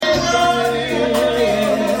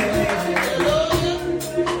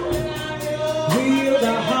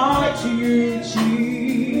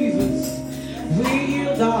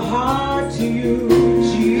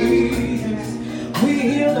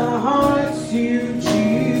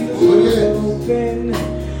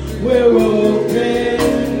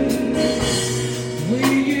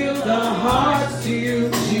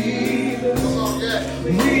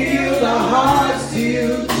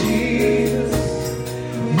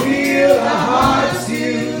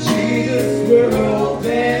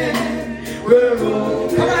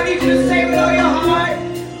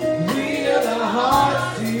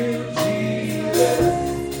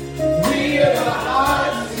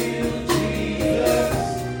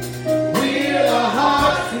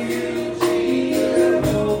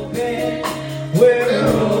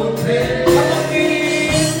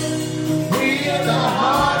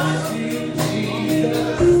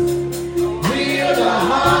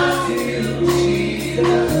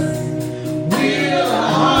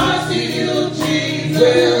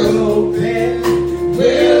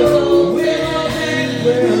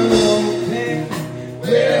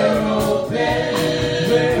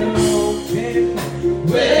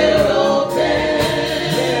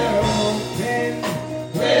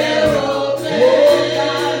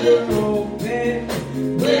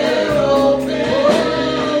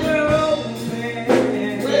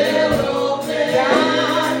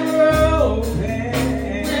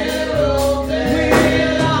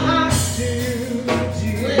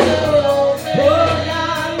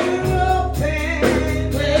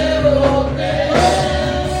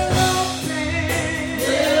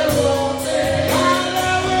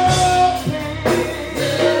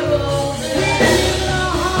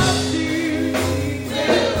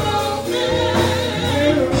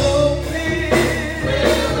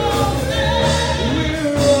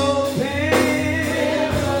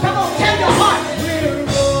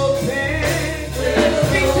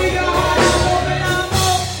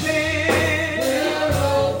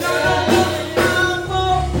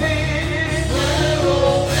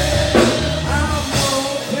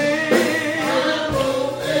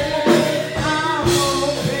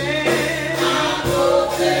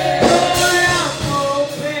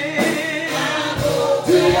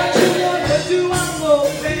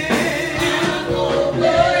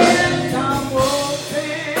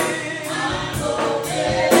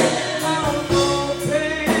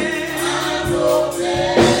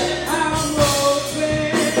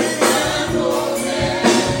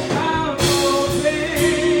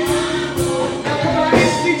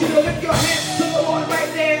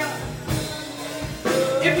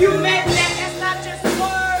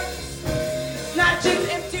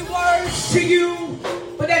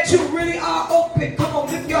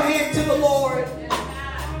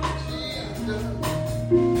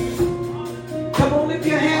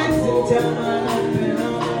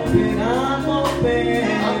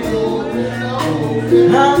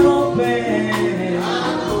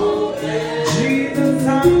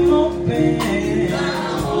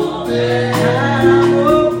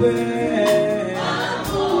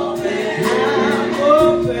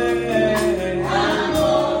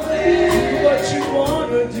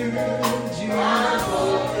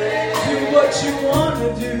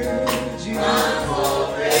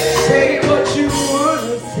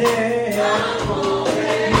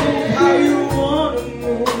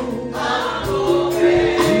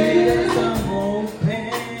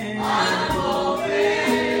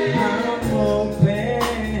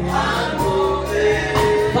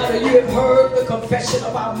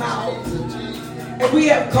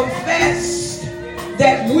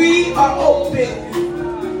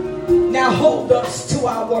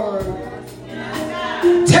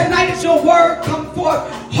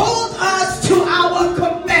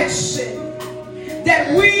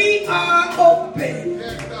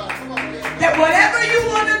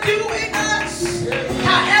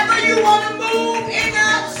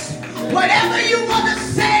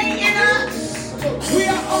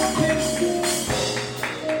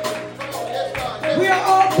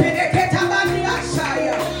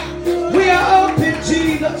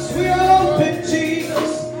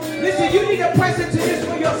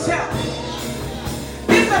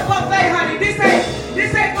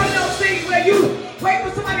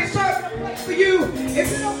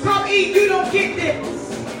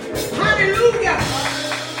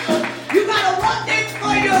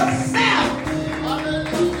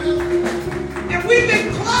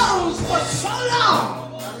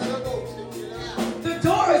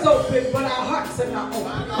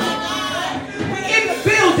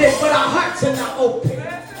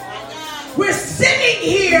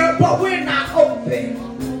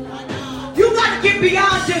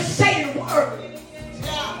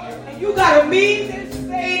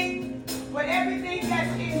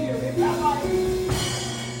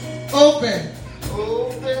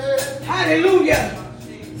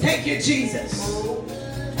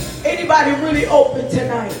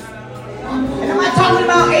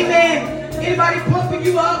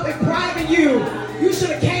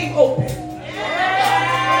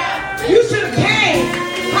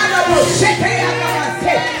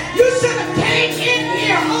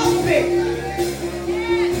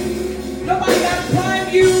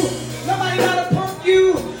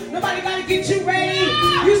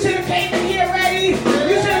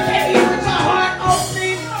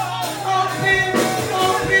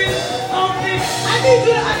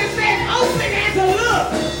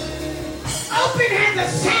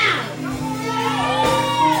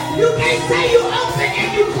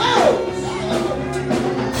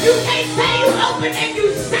You can't say you open and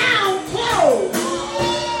you sound closed.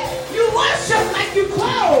 You worship like you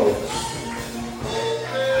closed.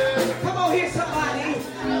 Come on here, somebody.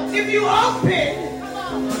 If you open,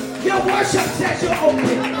 your worship says you're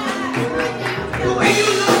open. The way you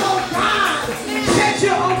love on God says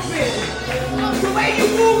you're open. The way you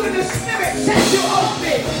move in the Spirit says you're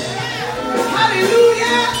open.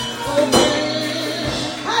 Hallelujah.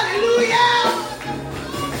 Hallelujah.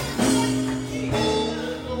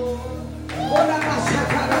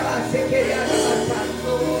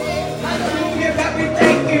 Hallelujah. God, we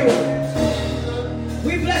thank you.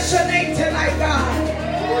 We bless your name tonight, God.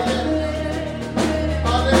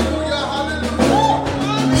 Hallelujah. Hallelujah.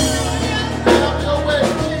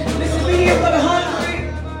 Listen, we're here for the hungry.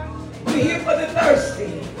 We're here for the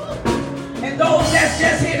thirsty. And those that's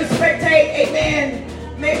just here to spectate,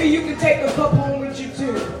 amen. Maybe you can take a cup home with you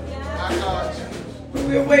too.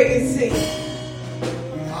 We'll wait and see.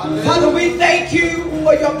 Father, we thank you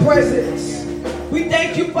for your presence. We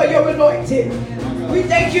thank you for your anointing. We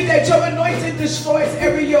thank you that your anointing destroys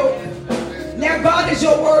every yoke. Now, God, as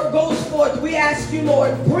your word goes forth, we ask you,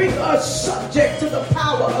 Lord, bring us subject to the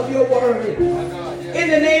power of your word. In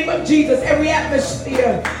the name of Jesus, every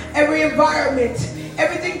atmosphere, every environment,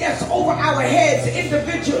 everything that's over our heads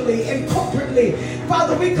individually and corporately,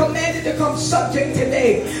 Father, we command it to come subject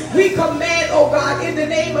today. We command, oh God, in the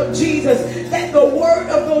name of Jesus, that the word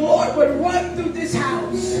of the Lord would run through this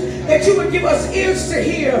house, that you would give us ears to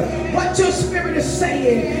hear what your Spirit is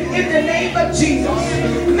saying in the name of Jesus.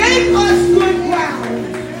 Make us good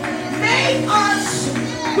ground. Make us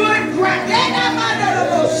good ground.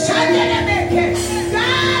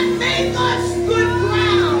 God, make us good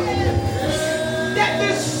ground. That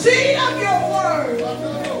the seed of your word,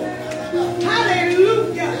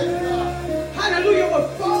 hallelujah, hallelujah, will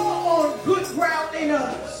fall on good ground in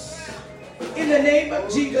us. In the name of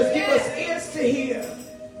Jesus, give us ears to hear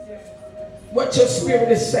what your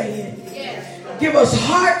Spirit is saying. Give us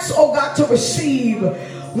hearts, oh God, to receive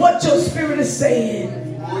what your Spirit is saying.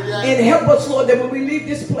 And help us, Lord, that when we leave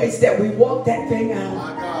this place, that we walk that thing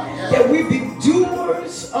out. That we be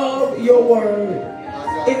doers of your word.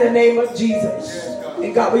 In the name of Jesus.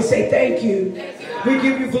 And God, we say thank you. We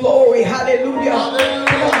give you glory. Hallelujah. Come on,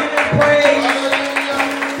 give him praise.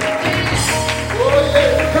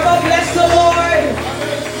 Come on, bless the Lord.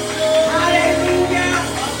 Hallelujah.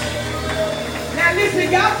 Now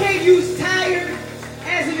listen, y'all can't use tired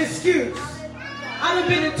as an excuse. I've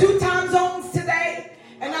been in 2 time zones today,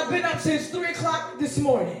 and I've been up since 3 o'clock this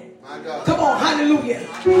morning. Come on, hallelujah.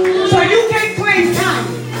 So you can't claim tired.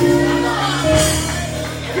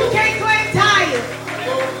 You can't claim tired.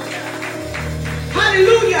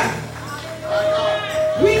 Hallelujah.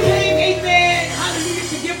 We came, amen, hallelujah,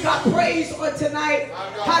 to give God praise on tonight.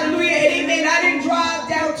 Hallelujah, and amen. I didn't drive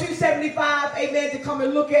down 275, amen, to come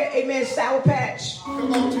and look at, amen, Sour Patch.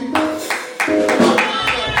 Come on, Jesus.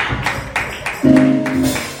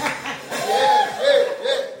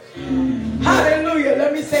 Hallelujah.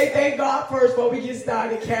 Let me say thank God first before we get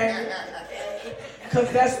started, okay? Because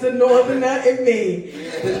that's the northerner in me.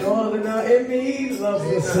 The northerner in me loves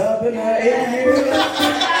the southerner in you.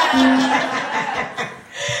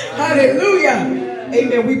 Hallelujah.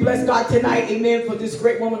 Amen. We bless God tonight. Amen. For this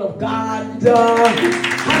great woman of God.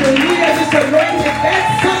 Hallelujah. This anointed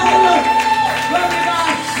vessel. Glory to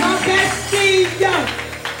God. My bestie.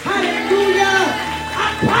 Hallelujah.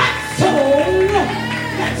 Apostle.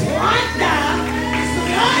 That's Wanda.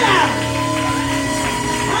 Sonata.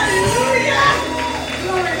 Hallelujah.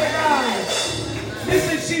 Glory to God.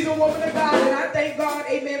 Listen, she's a woman of God, and I thank God,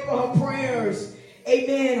 amen, for her prayers.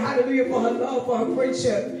 Amen. Hallelujah, for her love, for her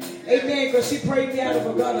friendship. Amen, because she prayed me out of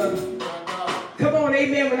a gutter. Come on,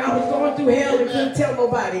 amen, when I was going through hell and couldn't tell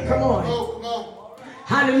nobody. Come on.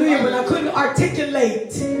 Hallelujah, when I couldn't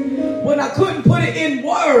articulate, when I couldn't put it in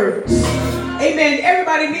words. Amen.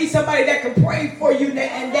 Everybody needs somebody that can pray for you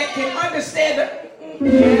and that can understand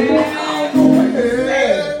I don't know what to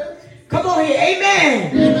say. Come on here.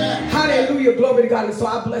 Amen. Amen. Hallelujah. Glory to God. And so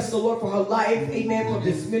I bless the Lord for her life. Amen. For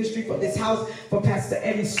this ministry, for this house, for Pastor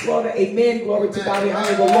Eddie Slaughter. Amen. Glory to God. We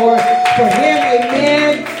honor the Lord for him.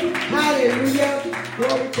 Amen. Hallelujah.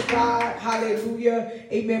 Glory to God. Hallelujah.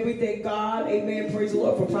 Amen. We thank God. Amen. Praise the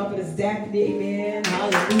Lord for Prophetess Daphne. Amen.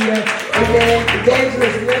 Hallelujah. Amen.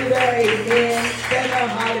 Evangelist Linda. Amen. Stella.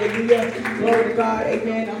 Hallelujah. Glory to God.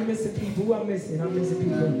 Amen. I'm missing people. Who I'm missing? I'm missing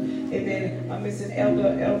people. Amen. I'm missing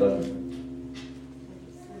Elder.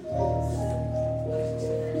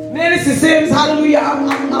 Minister Sims. Hallelujah.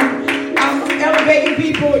 I'm elevating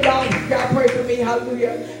people. Y'all pray for me.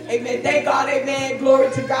 Hallelujah. Amen. Thank God. Amen. Glory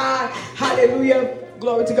to God. Hallelujah.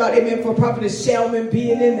 Glory to God. Amen. For Prophetess Shellman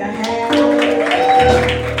being in the house.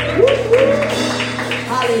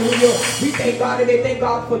 Hallelujah. We thank God. Amen. Thank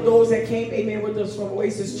God for those that came. Amen. With us from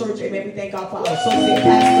Oasis Church. Amen. We thank God for our associate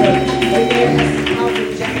pastor. Amen. Pastor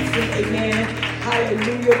Calvin Jackson. Amen.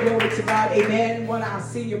 Hallelujah. Glory to God. Amen. One of our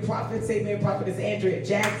senior prophets. Amen. Prophetess Andrea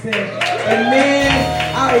Jackson.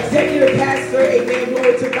 Amen. Our executive pastor. Amen.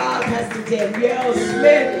 Glory to God. Pastor Danielle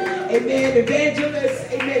Smith. Amen.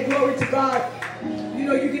 Evangelist. Amen. Glory to God. You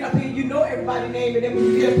know, you get up here, you know everybody's name, and then when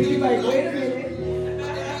you get up here, you're like, wait a minute.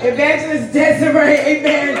 Evangelist Desiree,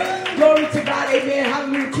 amen. Glory to God, amen.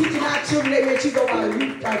 Hallelujah. Teaching our children, amen. She's over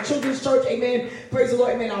our children's church, amen. Praise the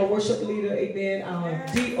Lord, amen. Our worship leader, amen. Our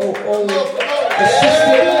DOO,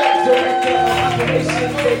 Assistant Director of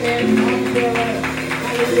Operations, amen.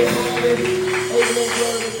 Hallelujah. Amen.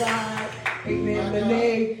 Glory to God. Amen.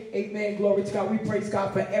 Lene, amen. Glory to God. We praise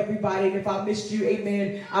God for everybody. And if I missed you,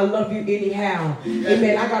 amen, I love you anyhow.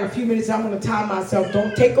 Amen. I got a few minutes. I'm going to time myself.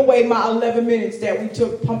 Don't take away my 11 minutes that we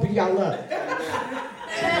took pumping y'all up.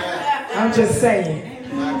 I'm just saying.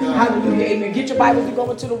 Hallelujah. Amen. Get your Bible to go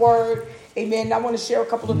into the Word. Amen. I want to share a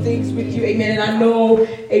couple of things with you. Amen. And I know,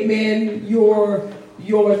 amen, your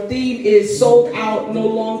theme is sold out, no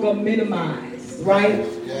longer minimized. Right?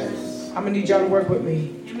 Yes. I'm going to need y'all to work with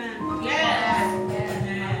me.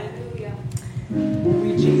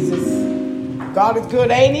 Ooh, Jesus. God is good,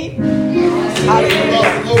 ain't he?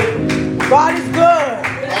 Hallelujah. God is good.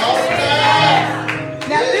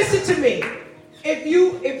 Now listen to me. If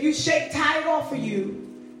you shake tired off of you,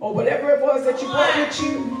 or whatever it was that you brought with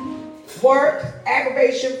you, work,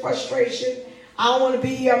 aggravation, frustration, I don't want to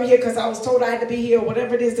be here, I'm here because I was told I had to be here, or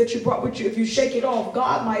whatever it is that you brought with you, if you shake it off,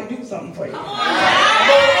 God might do something for you.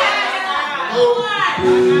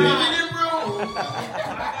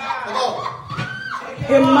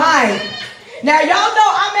 It might. Now y'all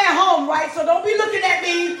know I'm at home, right? So don't be looking at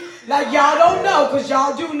me like y'all don't know, because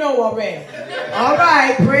y'all do know already. All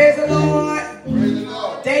right, praise the Lord.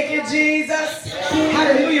 Thank you, Jesus.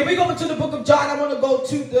 Hallelujah. We go into the book of John. I want to go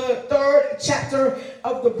to the 3rd chapter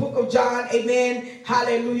of the book of John. Amen.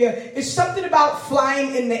 Hallelujah. It's something about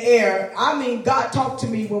flying in the air. I mean, God talked to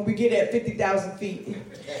me when we get at 50,000 feet,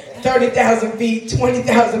 30,000 feet,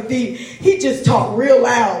 20,000 feet. He just talked real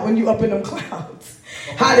loud when you up in them clouds.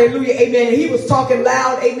 Hallelujah. Amen. And he was talking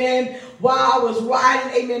loud. Amen. While I was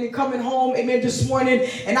riding. Amen. And coming home. Amen. This morning.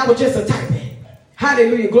 And I was just a typing.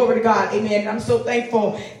 Hallelujah. Glory to God. Amen. And I'm so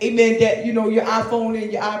thankful. Amen. That, you know, your iPhone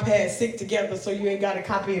and your iPad sync together so you ain't got to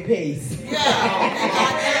copy and paste. Ain't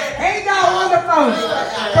that wonderful?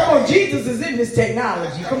 Come on. Jesus is in this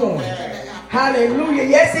technology. Come on. Hallelujah.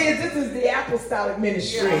 Yes, he is. This is the apostolic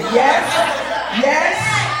ministry. Yes. Yes.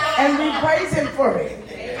 And we praise him for it.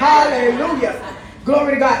 Hallelujah.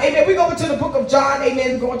 Glory to God. Amen. We go into the book of John.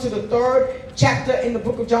 Amen. We're going to the 3rd chapter in the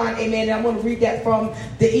book of John. Amen. And I'm going to read that from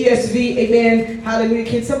the ESV. Amen. Hallelujah.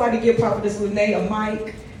 Can somebody give Prophetess Lene a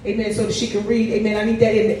mic? Amen. So that she can read. Amen. I need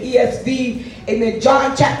that in the ESV. Amen.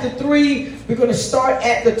 John chapter 3. We're going to start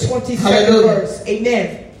at the 22nd verse.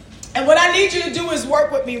 Amen. And what I need you to do is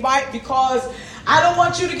work with me, right? Because I don't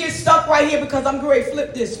want you to get stuck right here, because I'm going to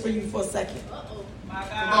flip this for you for a second. My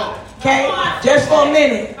God. Okay? Just for a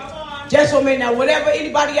minute. Just for a minute. Now, whatever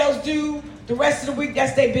anybody else do the rest of the week,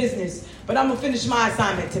 that's their business. But I'm going to finish my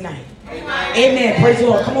assignment tonight. Amen. Amen. Praise the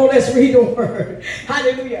Lord. Come on, let's read the word.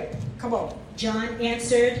 Hallelujah. Come on. John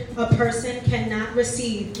answered, a person cannot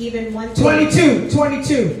receive even one 22. Sorry.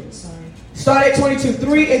 Start at 22.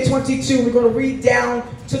 3 and 22. We're going to read down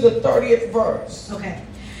to the 30th verse. Okay.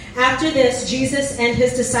 After this, Jesus and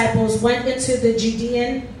his disciples went into the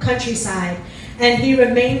Judean countryside, and he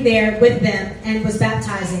remained there with them and was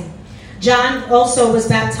baptizing. John also was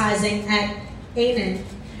baptizing at Aenon,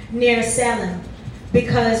 near Salem,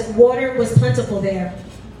 because water was plentiful there,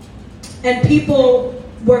 and people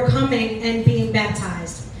were coming and being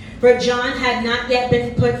baptized, for John had not yet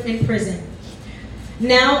been put in prison.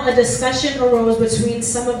 Now a discussion arose between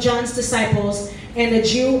some of John's disciples and a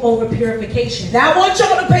Jew over purification. Now I want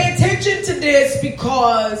y'all to pay attention to this,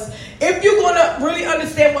 because if you're going to really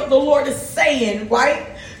understand what the Lord is saying, right?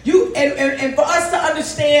 And for us to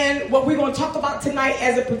understand what we're going to talk about tonight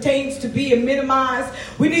as it pertains to being minimized,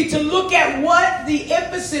 we need to look at what the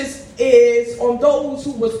emphasis is on those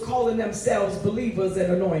who was calling themselves believers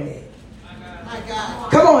and anointed. My God.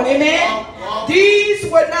 Come on, amen. These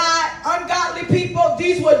were not ungodly people.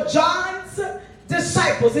 These were John's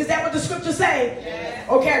disciples. Is that what the scripture say? Yes.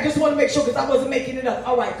 Okay, I just want to make sure, because I wasn't making it up.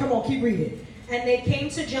 All right, come on, keep reading. And they came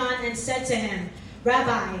to John and said to him,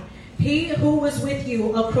 Rabbi, he who was with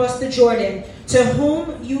you across the Jordan, to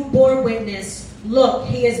whom you bore witness, Look,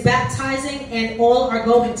 he is baptizing and all are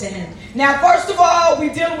going to him. Now, first of all,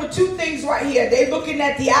 we're dealing with two things right here. They're looking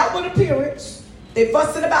at the outward appearance. They're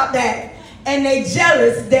fussing about that. And they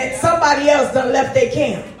jealous that somebody else done left their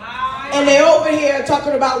camp. And they over here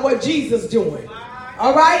talking about what Jesus doing.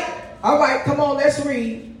 All right? All right, come on, let's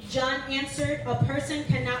read. John answered, a person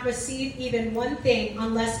cannot receive even one thing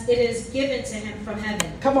unless it is given to him from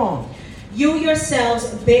heaven. Come on. You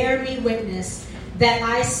yourselves bear me witness that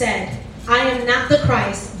I said, I am not the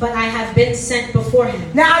Christ, but I have been sent before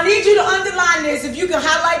him. Now, I need you to underline this. If you can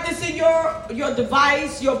highlight this in your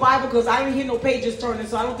device, your Bible, because I didn't hear no pages turning,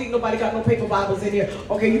 so I don't think nobody got no paper Bibles in here.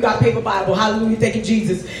 Okay, you got paper Bible. Hallelujah. Thank you,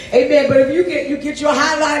 Jesus. Amen. But if you get your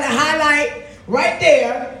highlight right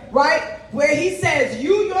there, right, where he says,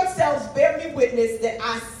 you yourselves bear me witness that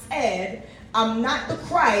I said, I'm not the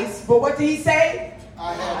Christ, but what did he say?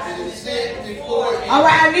 I have been sent before you. All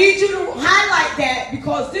right, I need you to highlight that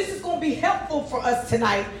because this is going to be helpful for us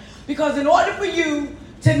tonight. Because in order for you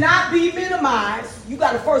to not be minimized, you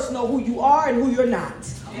got to first know who you are and who you're not.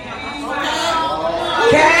 Okay?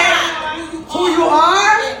 Who you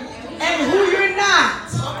are and who you're not.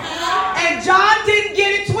 And John didn't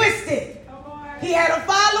get it twisted. He had a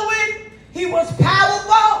following. He was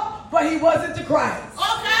powerful, but he wasn't the Christ.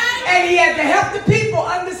 And he had to help the people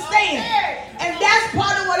understand. And that's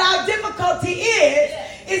part of what our difficulty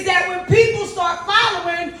is that when people start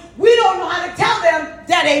following, we don't know how to tell them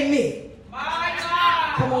that ain't me.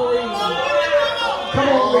 Come on, read. Come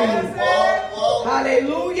on, read.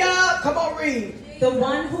 Hallelujah. Come on, read. The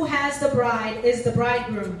one who has the bride is the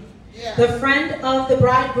bridegroom. The friend of the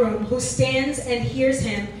bridegroom who stands and hears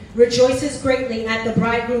him rejoices greatly at the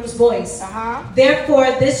bridegroom's voice. Therefore,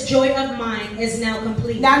 this joy of mine is now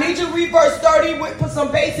complete. Now, I need you to read verse 30. Put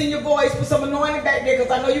some bass in your voice. Put some anointing back there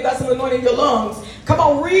because I know you got some anointing in your lungs. Come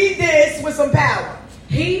on, read this with some power.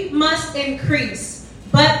 He must increase,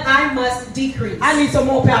 but I must decrease. I need some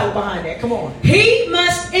more power behind that. Come on. He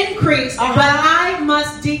must increase, but I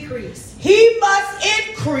must decrease. He must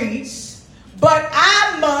increase, but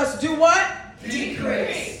I must do what?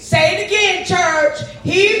 Decrease. Say it again, church.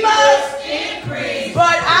 He must increase,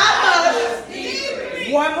 but I must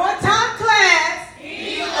decrease. One more time, class.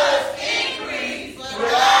 He must increase, but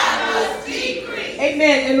I must decrease.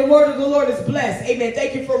 Amen. And the word of the Lord is blessed. Amen.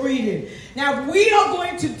 Thank you for reading. Now, we are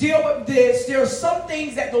going to deal with this. There are some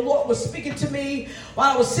things that the Lord was speaking to me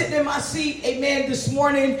while I was sitting in my seat, amen, this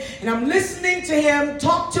morning. And I'm listening to him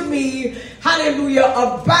talk to me, hallelujah,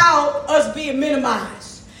 about us being minimized.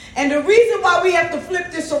 And the reason why we have to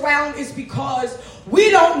flip this around is because we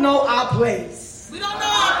don't know our place. We don't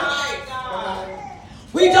know our place.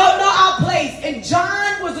 We don't know our place. And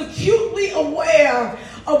John was acutely aware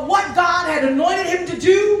of what God had anointed him to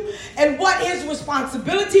do and what his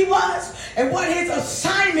responsibility was and what his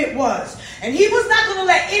assignment was. And he was not going to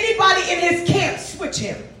let anybody in his camp switch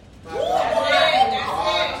him.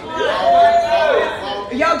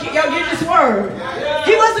 Y'all get this word.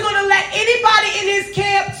 He wasn't going to let anybody in his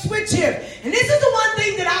camp switch him. And this is the one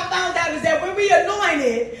thing that I found out is that when we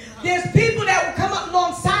anointed, there's people that will come up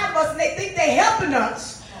alongside of us and they think they're helping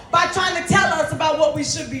us by trying to tell us about what we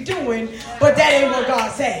should be doing, but that ain't what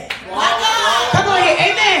God said. Come on here,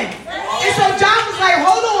 amen. And so John was like,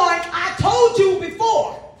 hold on, I told you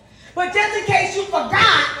before, but just in case you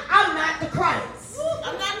forgot, I'm not the Christ.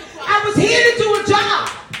 I was here to do a job,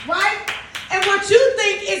 right? And what you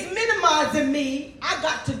think is minimizing me, I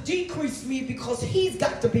got to decrease me because he's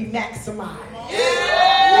got to be maximized.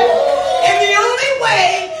 And the only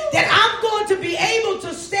way that I'm going to be able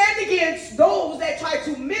to stand against those that try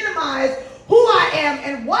to minimize who I am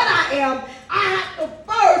and what I am, I have to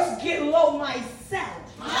first get low myself.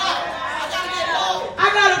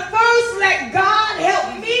 I got to first let God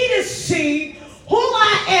help me to see who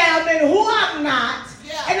I am and who I'm not.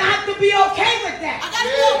 And I have to be okay with that. I got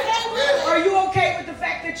to be okay with it. Are you okay with the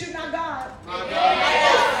fact that you're not God? Amen.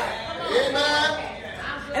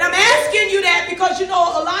 And I'm asking you that because, you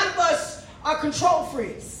know, a lot of us are control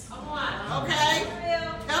freaks. Okay.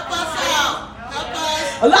 Help us out. Help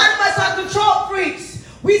us. A lot of us are control freaks.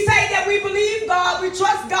 We say that we believe God, we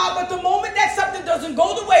trust God, but the moment that something doesn't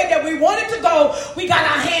go the way that we want it to go, we got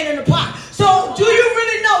our hand in the pot. So do you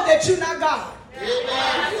really know that you're not God?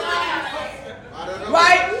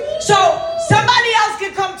 Right? So somebody else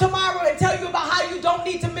can come tomorrow and tell you about how you don't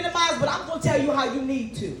need to minimize, but I'm going to tell you how you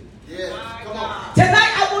need to. Yes. Come on.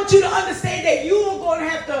 Tonight I want you to understand that you are going to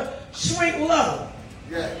have to shrink low.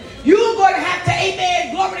 Yes. You are going to have to,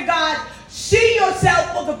 amen, glory to God, see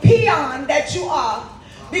yourself for the peon that you are,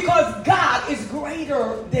 because God is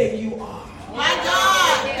greater than you are. My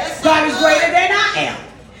God. God is greater than I am.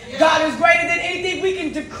 God is greater than anything we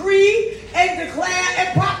can decree and declare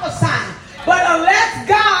and prophesy. But unless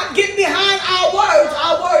God get behind our words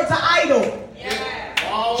are idle.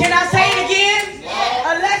 Can I say it again?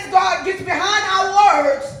 Unless God gets behind our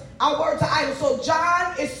words are idle. So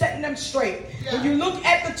John is setting them straight. When you look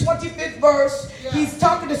at the 25th verse, he's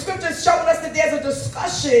talking, the scripture is showing us that there's a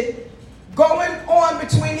discussion going on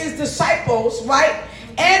between his disciples, right,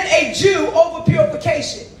 and a Jew over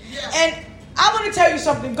purification. And I want to tell you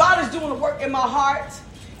something. God is doing a work in my heart.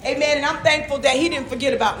 Amen. And I'm thankful that he didn't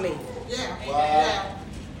forget about me.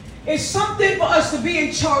 It's something for us to be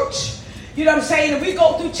in church. You know what I'm saying? And we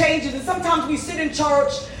go through changes. And sometimes we sit in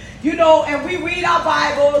church, you know, and we read our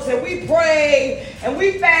Bibles and we pray and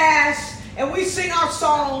we fast and we sing our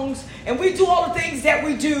songs and we do all the things that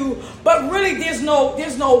we do. But really there's no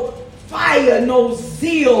fire, no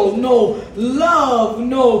zeal, no love,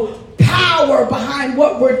 no power behind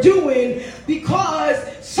what we're doing, because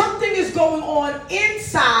something is going on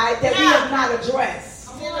inside that we have not addressed.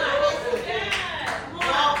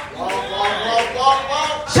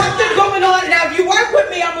 Something going on. Now, if you work with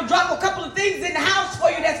me, I'm going to drop a couple of things in the house for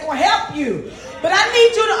you that's going to help you. But I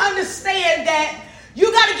need you to understand that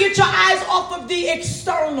you got to get your eyes off of the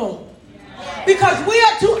external. Because we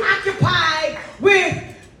are too occupied with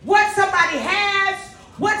what somebody has,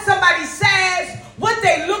 what somebody says, what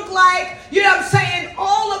they look like. You know what I'm saying?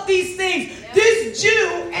 All of these things. This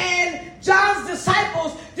Jew and John's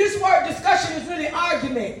disciples, this word discussion is really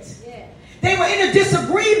argument. They were in a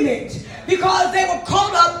disagreement because they were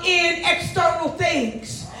caught up in external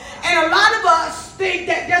things. And a lot of us think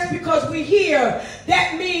that just because we're here,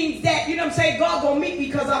 that means that, you know what I'm saying, God gonna meet me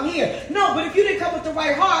because I'm here. No, but if you didn't come with the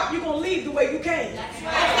right heart, you're gonna leave the way you came. That's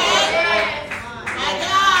right. My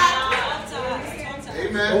God.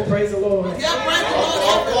 Amen. Oh, praise the Lord. Yeah, praise the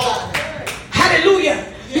Lord. Hallelujah.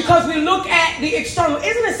 Because we look at the external.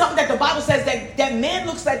 Isn't it something that the Bible says that man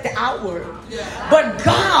looks at the outward, but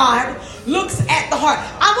God looks at the heart?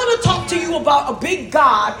 I want to talk to you about a big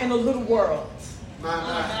God in a little world.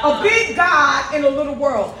 A big God in a little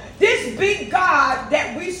world. This big God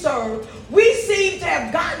that we serve, we seem to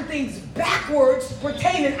have gotten things backwards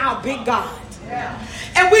pertaining our big God.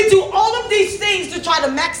 And we do all of these things to try to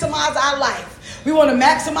maximize our life. We want to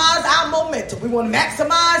maximize our momentum. We want to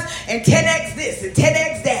maximize and 10x this and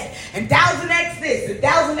 10x that and 1000x this and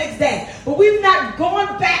 1000x that. But we've not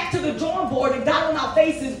gone back to the drawing board and got on our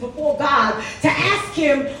faces before God to ask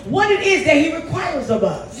him what it is that he requires of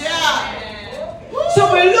us.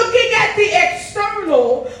 So we're looking at the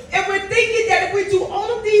external and we're thinking that if we do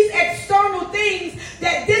all of these external things,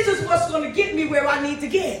 that this is what's going to get me where I need to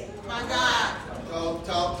get. My God.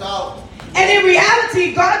 Talk. And in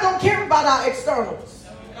reality, God don't care about our externals.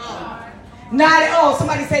 Not at all.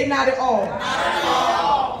 Somebody say not at all. Not at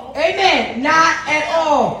all. Amen. Not at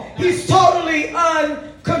all. He's totally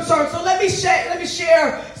unconcerned. So let me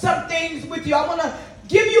share some things with you. I want to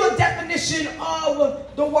give you a definition of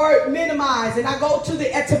the word minimize. And I go to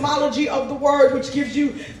the etymology of the word, which gives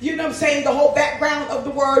you, you know what I'm saying, the whole background of the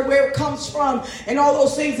word, where it comes from, and all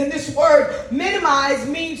those things. And this word minimize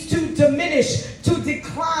means to diminish, to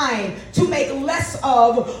decline, to make less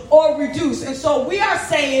of, or reduce. And so we are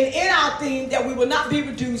saying in our theme that we will not be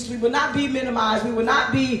reduced, we will not be minimized, we will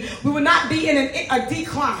not be in a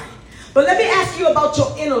decline. But let me ask you about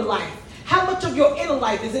your inner life. How much of your inner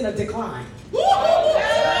life is in a decline?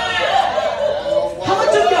 How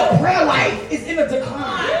much of your prayer life is in a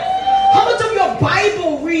decline? How much of your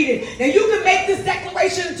Bible reading? Now you can make this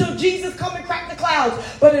declaration until Jesus come and crack the clouds,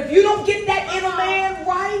 but if you don't get that inner man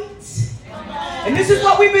right, and this is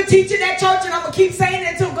what we've been teaching at church, and I'm going to keep saying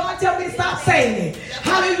it until God tells me to stop saying it.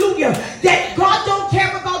 Hallelujah. That God don't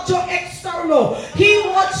care about your external. He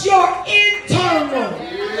wants your internal.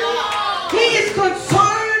 He is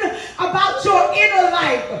concerned about your inner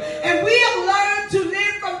life. And we have learned to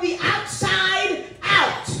live from the outside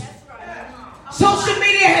out. Social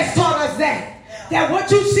media has taught us that what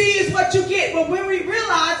you see is what you get. But when we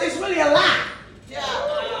realize it's really a lie.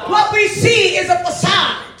 What we see is a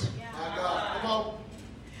facade.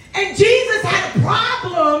 And Jesus had a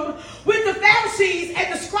problem with the Pharisees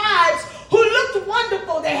and the scribes who looked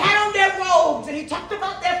wonderful. They had on their robes, and he talked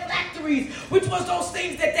about their phylacteries, which was those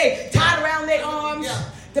things that they tied around their arms,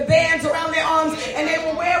 the bands around their arms, and they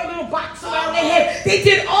would wear a little box around their head. They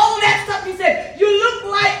did all that stuff. He said, you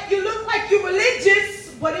look like you're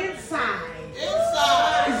religious, but inside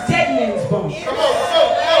is dead man's bones. Come on.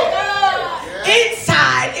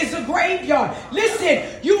 Inside is a graveyard. Listen,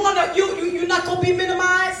 you're not gonna be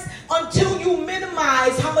minimized until you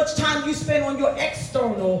minimize how much time you spend on your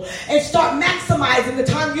external and start maximizing the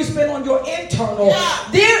time you spend on your internal.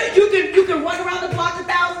 There you can run around the block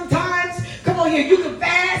 1,000 times. Come on here, you can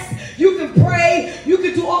fast, you can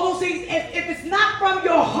all those things. If it's not from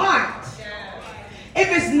your heart, if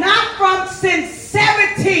it's not from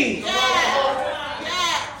sincerity,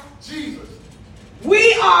 Jesus,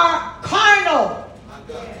 we are carnal.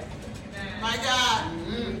 My God.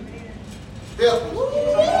 Help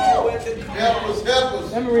us.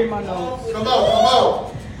 Let me read my notes. Come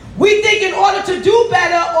on. We think in order to do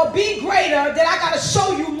better or be greater that I got to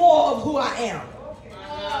show you more of who I am.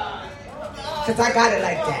 Because I got it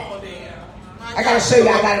like that. I got to show you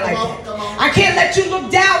I got it like that. I can't let you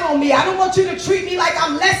look down on me. I don't want you to treat me like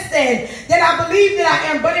I'm less than I believe that I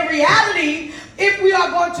am. But in reality, if we are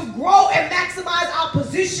going to grow and maximize our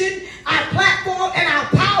position, our platform, and our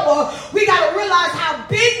power, we got to realize how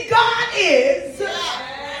big God is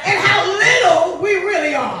and how little we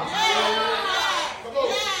really are.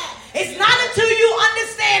 It's not until you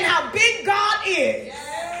understand how big God is.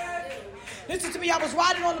 Listen to me, I was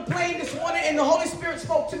riding on the plane this morning and the Holy Spirit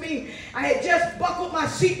spoke to me. I had just buckled my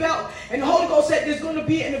seatbelt and the Holy Ghost said there's going to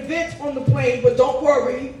be an event on the plane, but don't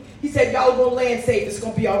worry. He said y'all are going to land safe. It's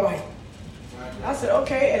going to be all right. I said,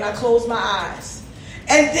 okay, and I closed my eyes.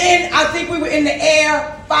 And then I think we were in the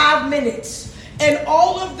air 5 minutes. And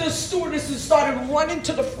all of the stewardesses started running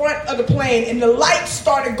to the front of the plane and the lights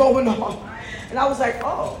started going on. And I was like,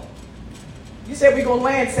 oh. You said we're going to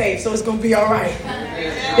land safe, so it's going to be all right.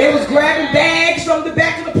 They was grabbing bags from the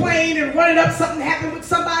back of the plane and running up. Something happened with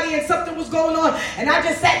somebody and something was going on. And I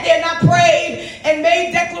just sat there and I prayed and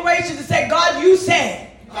made declarations and said, God, you said.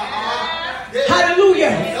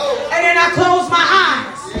 Hallelujah. And then I closed my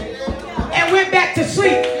eyes and went back to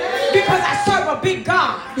sleep because I serve a big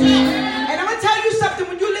God. And I'm going to tell you something.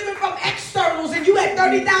 When you're living from externals and you at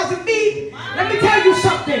 30,000 feet, let me tell you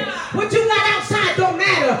something. What you got outside don't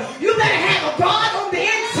matter. You better have a God on the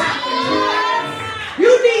inside. You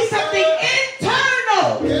need something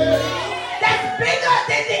internal that's bigger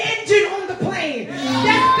than the engine on the plane.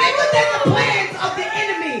 That's bigger than the plans of the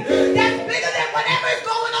enemy. That's bigger than whatever is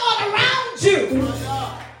going on around you.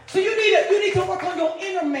 So you need to work on your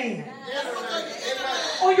inner man.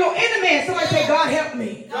 On your inner man. Somebody say, God help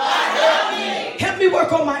me. Help me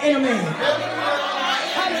work on my inner man.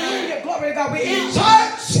 Hallelujah. Glory to God. We're in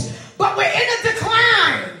church, but we're in a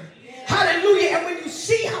decline. Hallelujah. And when you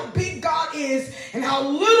see how big God is and how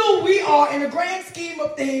little we are in the grand scheme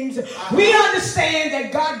of things, we understand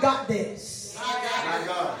that God got this.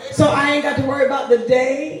 So I ain't got to worry about the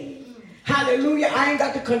day. Hallelujah. I ain't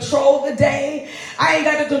got to control the day. I ain't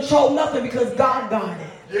got to control nothing because God got it.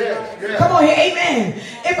 Come on here, amen.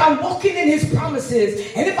 If I'm walking in his promises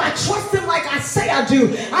and if I trust him like I say I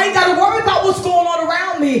do, I ain't got to worry about what's going on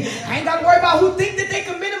around me. I ain't got to worry about who think that they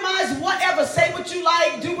can minimize whatever. Say what you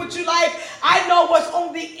like, do what you like. I know what's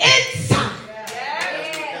on the inside.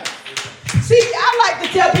 See, I like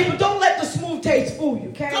to tell people, don't let the smooth taste fool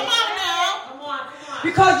you, okay? Come on now.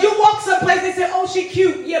 Because you walk someplace and say, oh, she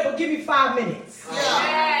cute. Yeah, but give me 5 minutes.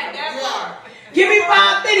 Give me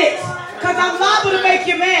 5 minutes. Because I'm liable to make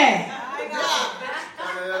you mad.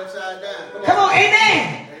 Come on,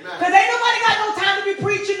 amen. Because ain't nobody got no time to be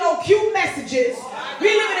preaching no cute messages.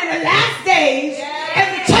 We living in the last days.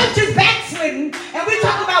 And the church is backslidden. And we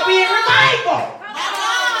talking about we in revival.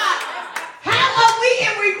 How are we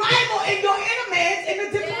in revival and your inner man's in the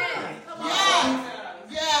decline?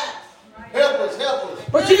 Help us.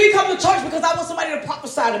 But see, we come to church because I want somebody to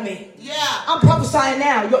prophesy to me. I'm prophesying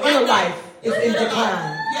now. Your inner life is in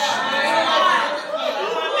decline.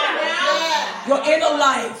 Your inner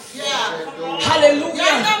life.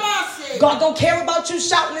 Hallelujah. God don't care about you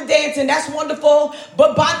shouting and dancing. That's wonderful.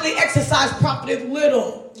 But bodily exercise profiteth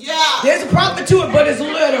little. There's a profit to it, but it's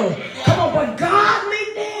little. Come on, but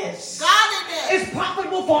godliness is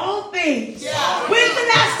profitable for all things. When's the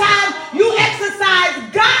last time you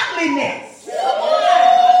exercised godliness?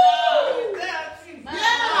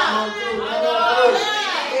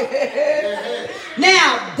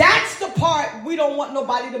 Now, that's the part we don't want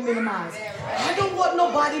nobody to minimize. I don't want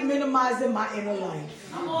nobody minimizing my inner life.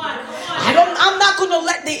 I'm not going to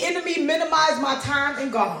let the enemy minimize my time in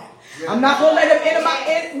God. I'm not going to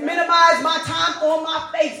let him minimize my time on my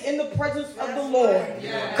face in the presence of the Lord.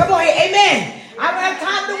 Come on here, amen. I don't have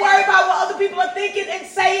time to worry about what other people are thinking and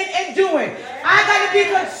saying and doing. I got to be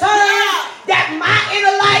concerned that my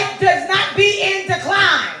inner life does not be in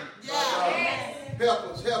decline. Help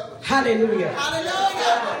us. Hallelujah.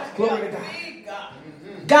 Glory to God.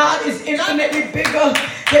 God is infinitely bigger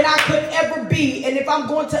than I could ever be. And if I'm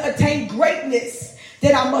going to attain greatness,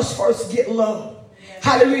 then I must first get love.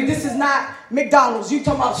 Hallelujah. This is not McDonald's. You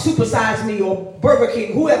talking about supersize me or Burger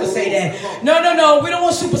King, whoever say that. No. We don't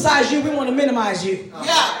want to supersize you. We want to minimize you.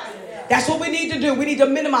 That's what we need to do. We need to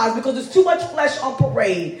minimize because there's too much flesh on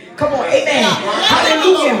parade. Come on, amen.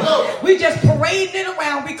 Hallelujah. We just parading it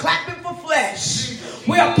around. We clapping for flesh.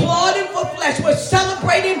 We're applauding for flesh. We're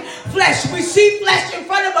celebrating flesh. We see flesh in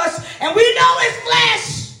front of us and we know it's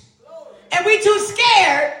flesh. And we too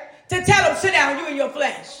scared to tell them, sit down, you in your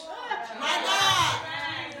flesh. My God.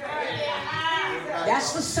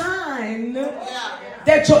 That's the sign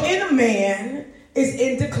that your inner man is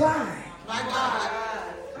in decline. My God.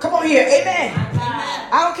 Come on here, amen.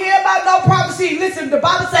 I don't care about no prophecy. Listen, the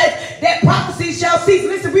Bible says that prophecy shall cease.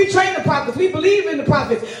 Listen, we train the prophets. We believe in the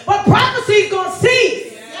prophets. But prophecy is going to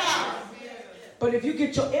cease. Yeah. But if you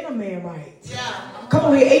get your inner man right, Yeah. come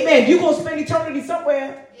on here, amen. You're going to spend eternity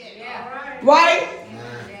somewhere. Right?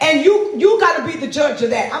 And you got to be the judge of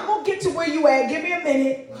that. I'm going to get to where you at. Give me a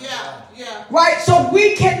minute. Yeah. Yeah. Right? So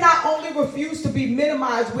we cannot only refuse to be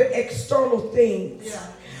minimized with external things. Yeah.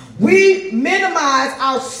 We minimize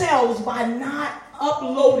ourselves by not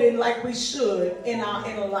uploading like we should in our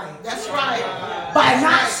inner life. That's right. By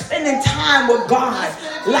not spending time with God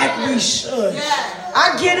like we should. Yeah.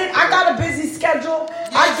 I get it. I got a busy schedule.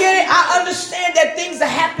 I get it. I understand that things are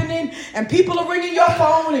happening and people are ringing your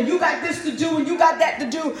phone and you got this to do and you got that to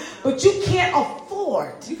do. But you can't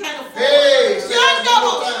afford. You can't afford. Hey, say Yes, that one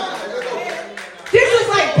go. more time. This is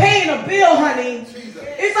like paying a bill, honey.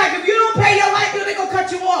 It's like if you don't pay your light bill, they're going to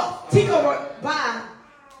cut you off. Tico, bye.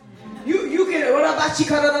 You can, they're going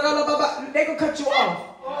to cut you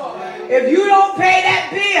off. If you don't pay that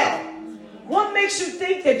bill, what makes you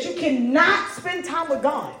think that you cannot spend time with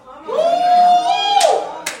God?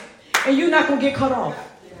 And you're not going to get cut off?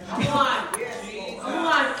 Come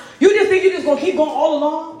on. You just think you're just going to keep going all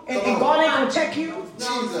along and God ain't going to check you?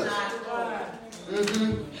 Jesus.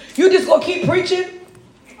 You just going to keep preaching?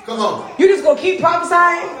 Come on. You just going to keep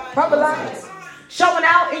prophesying, showing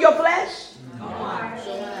out in your flesh?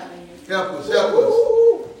 Help us, help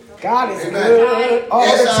us. God is Amen. good all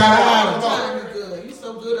Yes, the time. Come on. You're good. You're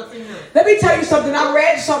so good up in here. Let me tell you something. I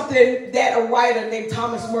read something that a writer named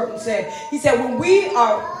Thomas Merton said. He said, when we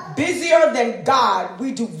are busier than God,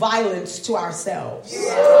 we do violence to ourselves.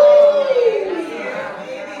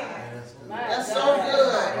 That's so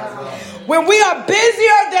good. When we are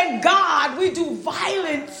busier than God, we do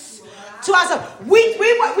violence to ourselves. We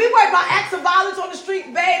worry about acts of violence on the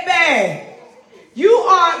street, baby. You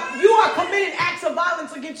are committing acts of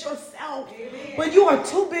violence against yourself when you are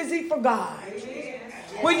too busy for God.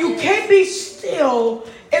 When you can't be still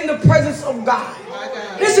in the presence of God.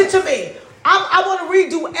 Listen to me. I want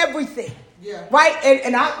to redo everything. Yeah. Right?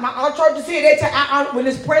 And our church is here. When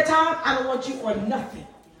it's prayer time, I don't want you on nothing.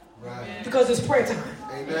 Right. Because it's prayer time.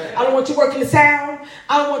 Amen. I don't want you working the sound.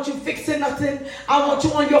 I don't want you fixing nothing. I don't want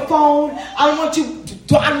you on your phone. I don't want you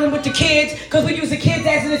dawdling with the kids because we use the kids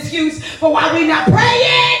as an excuse for why we're not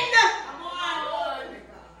praying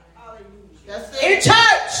That's in it.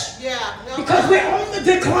 church. Yeah. Because we're on the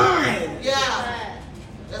decline. Yeah.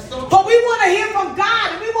 That's so But we want to hear from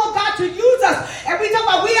God and we want God to use us. And we talk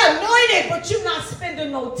about we are anointed, but you're not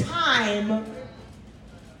spending no time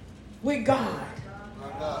with God.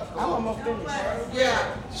 I'm almost finished.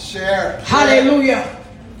 Yeah. Share. Hallelujah.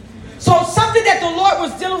 So something that the Lord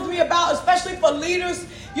was dealing with me about, especially for leaders,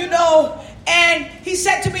 and he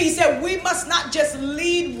said to me, he said, we must not just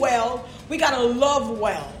lead well, we got to love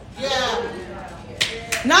well. Yeah.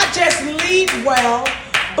 Not just lead well,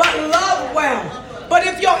 but love well. But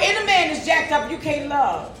if your inner man is jacked up, you can't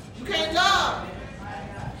love. You can't love.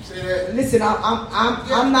 Say that. Listen,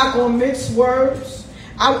 I'm not going to mince words.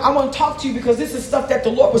 I want to talk to you because this is stuff that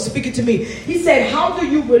the Lord was speaking to me. He said, how do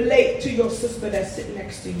you relate to your sister that's sitting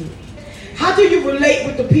next to you? How do you relate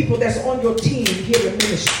with the people that's on your team here in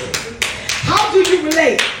ministry? How do you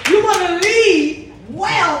relate? You want to lead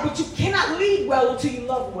well, but you cannot lead well until you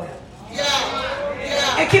love well.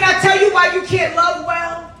 Yeah. And can I tell you why you can't love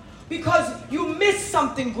well? Because you missed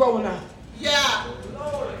something growing up. Yeah.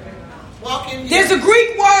 Walking. There's a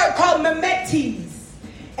Greek word called mimetes,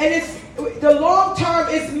 and the long term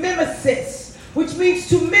is mimesis, which means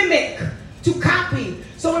to mimic, to copy.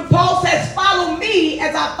 So when Paul says, follow me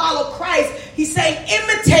as I follow Christ, he's saying,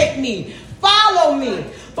 imitate me, follow me.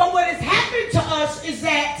 But what has happened to us is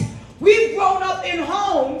that we've grown up in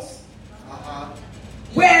homes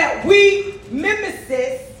where we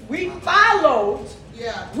mimesis, we followed,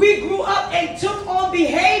 we grew up and took on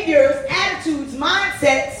behaviors, attitudes,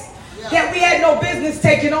 mindsets that we had no business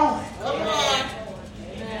taking on. Come on.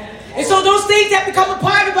 And so those things have become a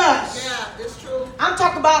part of us. Yeah, it's true. I'm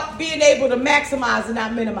talking about being able to maximize and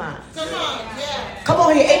not minimize. Come on. Yeah. Come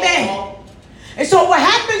on here, amen. And so what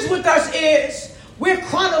happens with us is we're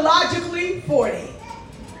chronologically 40.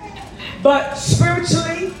 But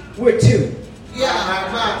spiritually, we're two.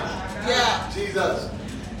 Yeah. Yeah. Jesus.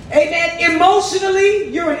 Amen. Emotionally,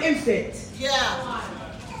 you're an infant. Yeah.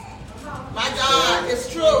 My God, it's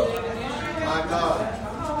true. My God.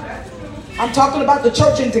 I'm talking about the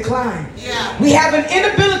church in decline. Yeah. We have an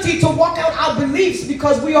inability to walk out our beliefs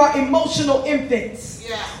because we are emotional infants.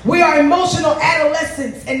 Yeah. We are emotional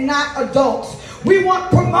adolescents and not adults. We want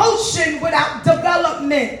promotion without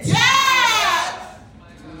development. Yes.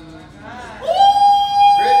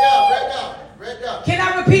 Red up. Can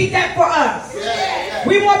I repeat that for us? Yeah.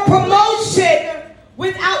 We want promotion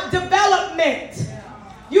without development.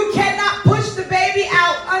 You cannot push the baby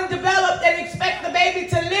out undeveloped and expect the baby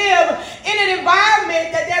to live in an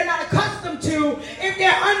environment that they're not accustomed to if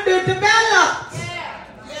they're underdeveloped.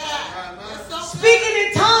 Speaking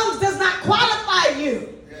in tongues does not qualify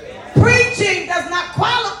you. Preaching does not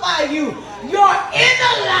qualify you. Your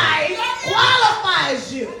inner life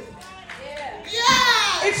qualifies you.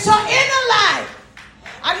 It's your inner life.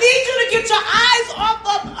 I need you to get your eyes off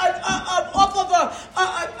of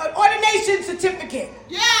an ordination certificate.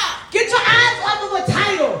 Yeah. Get your eyes off of a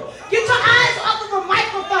title. Get your eyes off of a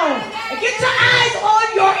microphone. And get your eyes on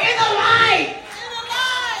your inner life.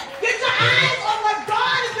 Get your eyes on what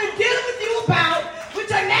God has been dealing with you about, with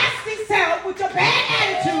your nasty self, with your bad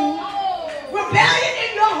attitude, rebellion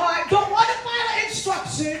in your heart, don't want to follow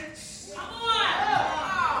instructions.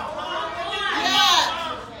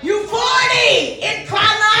 You 40 in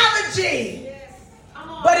chronology,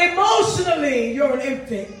 but emotionally you're an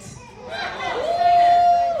infant.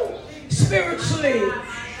 Spiritually,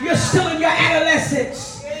 you're still in your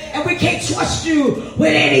adolescence, and we can't trust you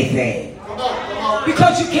with anything.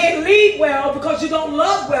 Because you can't lead well, because you don't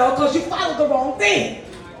love well, because you follow the wrong thing.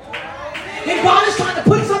 And God is trying to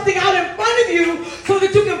put something out in front of you so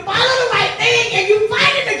that you can follow the right thing and you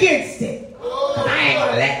fighting against it. Because I ain't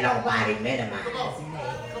going to let nobody minimize me.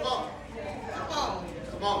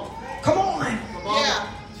 Come on. Yeah.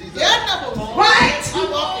 Yeah, number one. Right? I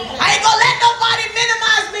ain't going to let nobody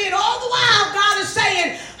minimize me. And all the while, God is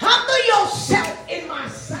saying, humble yourself in my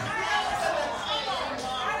sight.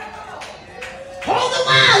 All the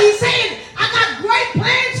while, he's saying, I got great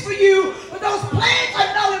plans for you, but those plans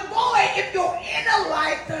are null and void if your inner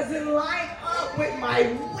life doesn't line up with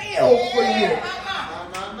my will for you.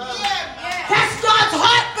 That's God's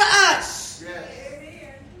heart for us.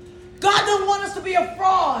 God doesn't want us to be a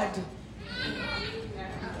fraud.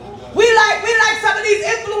 We like some of these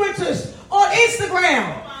influencers on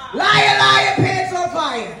Instagram. Liar, pants on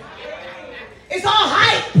fire. It's all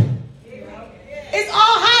hype. It's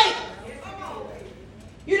all hype.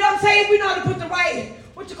 You know what I'm saying? We know how to put the right,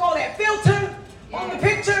 what you call that, filter on the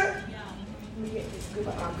picture. Let me get this good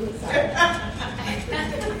on our good side.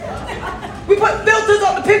 We put filters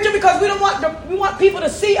on the picture because we want people to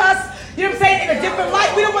see us, you know what I'm saying, in a different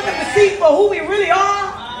light. We don't want them to see for who we really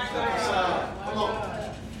are.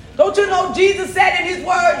 Don't you know Jesus said in his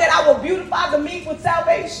word that I will beautify the meek with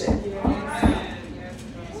salvation?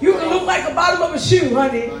 You can look like the bottom of a shoe,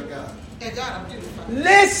 honey.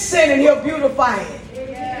 Listen and he'll beautify it.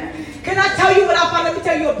 Can I tell you what I found? Let me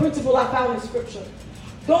tell you a principle I found in scripture.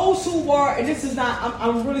 Those who were, and this is not,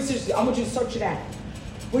 I'm really serious, I want you to search it out.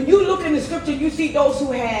 When you look in the scripture, you see those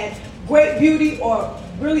who had great beauty or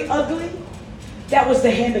really ugly. That was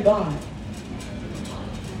the hand of God.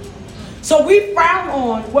 So we frown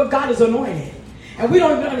on what God is anointed. And we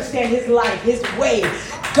don't even understand his life, his way,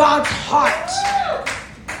 God's heart.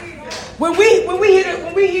 When we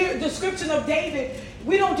hear a description of David,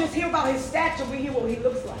 we don't just hear about his stature, we hear what he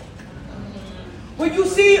looks like. When you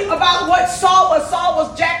see about what Saul was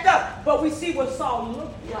jacked up, but we see what Saul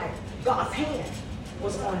looked like. God's hand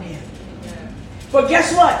was on him. But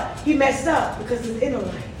guess what? He messed up because his inner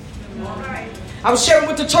life. I was sharing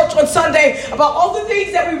with the church on Sunday about all the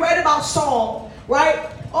things that we read about Saul, right?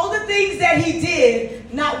 All the things that he did.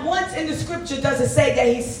 Not once in the scripture does it say that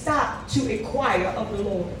he stopped to inquire of the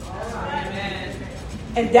Lord. Amen.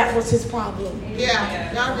 And that was his problem.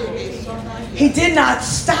 He did not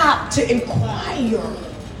stop to inquire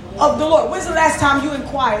of the Lord. When's the last time you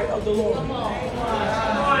inquired of the Lord? I'm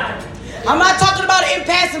not talking about it in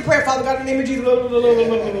passing prayer, Father God, in the name of Jesus.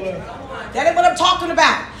 That ain't what I'm talking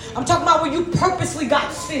about. I'm talking about when you purposely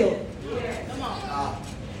got still.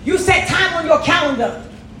 You set time on your calendar.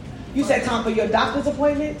 You set time for your doctor's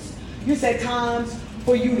appointments. You set times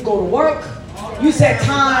for you to go to work. You set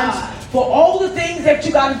times for all the things that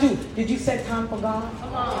you got to do. Did you set time for God?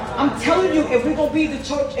 I'm telling you, if we're going to be the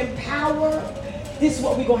church in power, this is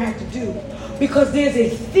what we're going to have to do. Because there's a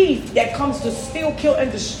thief that comes to steal, kill,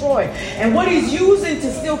 and destroy. And what he's using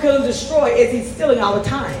to steal, kill, and destroy is he's stealing our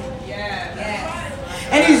time.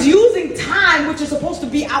 And he's using time, which is supposed to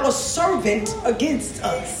be our servant, against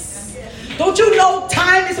us. Don't you know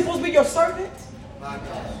time is supposed to be your servant?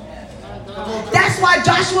 That's why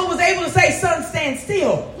Joshua was able to say, son, stand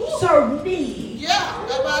still. Serve me.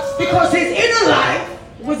 Because his inner life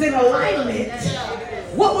was in alignment.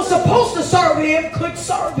 What was supposed to serve him could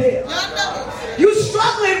serve him. You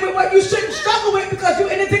struggling with what you shouldn't struggle with because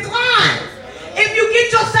you're in a decline. If you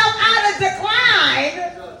get yourself out of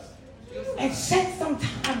decline and set some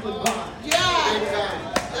time with God.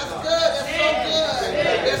 That's good.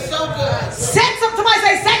 That's so good. Somebody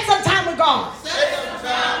say, set some time with God.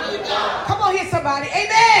 Come on here, somebody.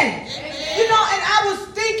 Amen. You know, and I was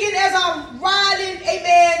thinking as I'm riding,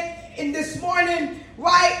 amen, in this morning,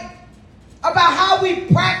 right, about how we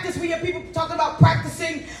practice. We hear people talking about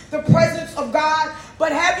practicing the presence of God.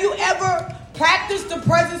 But have you ever practiced the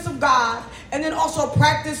presence of God and then also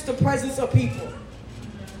practiced the presence of people?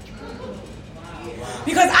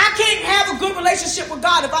 Because I can't have a good relationship with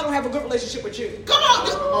God if I don't have a good relationship with you. Come on.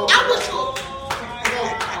 I'm with you.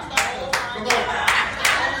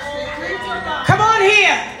 Come on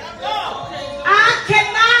here. I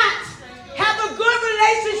cannot have a good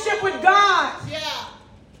relationship with God.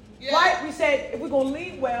 Right? We said if we're going to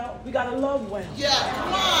lead well, we got to love well.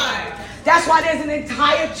 Come on. That's why there's an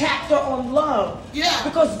entire chapter on love.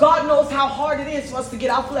 Because God knows how hard it is for us to get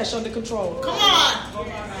our flesh under control. Come on.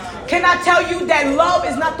 Can I tell you that love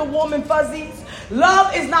is not the warm and fuzzies?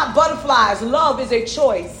 Love is not butterflies. Love is a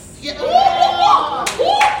choice. Anybody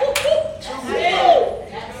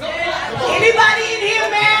in here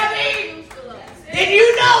married? Then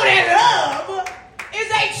you know that love is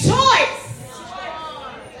a choice.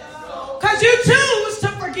 Because you choose to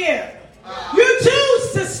forgive. You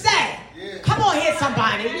choose to stay. Come on here,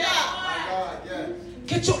 somebody.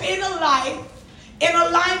 Get your inner life in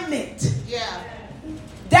alignment.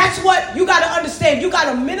 That's what you got to understand. You got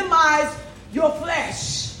to minimize your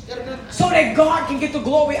flesh so that God can get the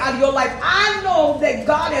glory out of your life. I know that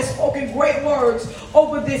God has spoken great words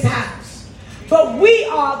over this house, but we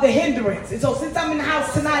are the hindrance. And so since I'm in the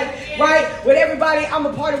house tonight, right, with everybody, I'm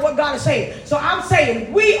a part of what God is saying. So I'm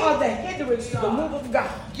saying we are the hindrance to the move of God.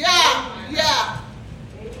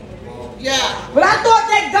 But I thought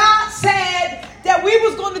that God said that we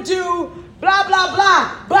was going to do blah, blah,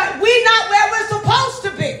 blah. But we're not where we're supposed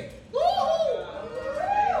to be.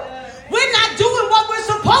 We're not doing what we're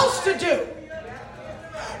supposed to do.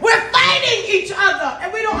 We're fighting each other.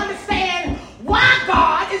 And we don't understand why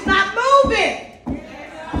God is not moving.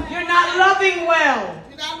 You're not loving well.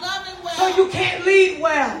 So you can't lead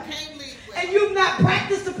well. And you've not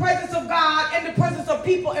practiced the presence of God and the presence of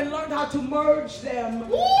people and learned how to merge them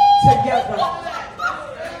together.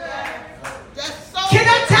 Can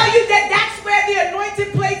I tell you that that's where the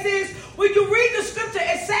anointed place is? When you read the scripture,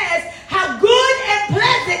 it says how good and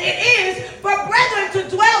pleasant it is for brethren to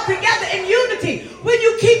dwell together in unity. When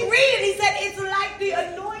you keep reading, he said it's like the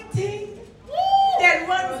anointing that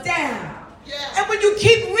runs down. And when you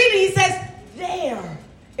keep reading, he says there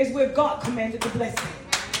is where God commanded the blessing.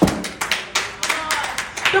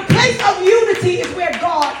 The place of unity is where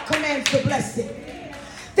God commands the blessing.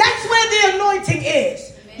 That's where the anointing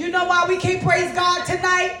is. You know why we can't praise God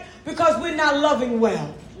tonight? Because we're not loving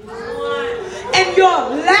well. And your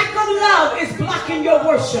lack of love is blocking your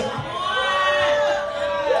worship.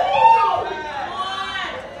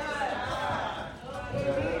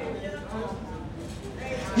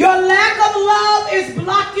 Your lack of love is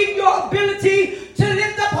blocking your ability to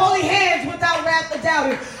lift up holy hands without wrath or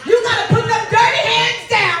doubting. You got to put them dirty hands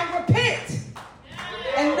down, repent.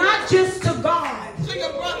 And not just to God. To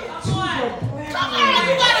your brother. To your brother. Come on,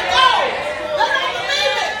 you got to go. They don't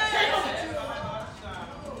believe it.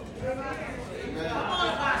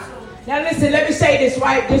 Now listen, let me say this,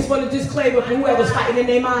 right? Just for the disclaimer for whoever's fighting in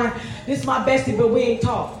their mind. This is my bestie, but we ain't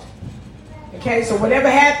talked. Okay, so whatever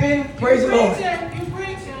happened, praise the Lord.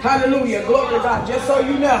 Hallelujah. Glory to God. Just so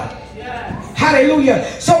you know. Hallelujah.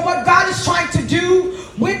 So what God is trying to do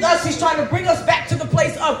with us, he's trying to bring us back to the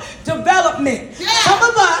place of development. Some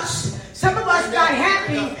of us got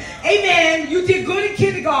happy. Amen. You did good in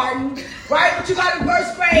kindergarten, right? But you got in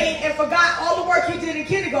first grade and forgot all the work you did in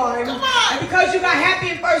kindergarten. And because you got happy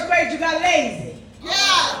in first grade, you got lazy.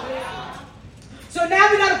 So now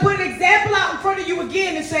we got to put an example out in front of you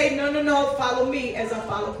again and say, no, follow me as I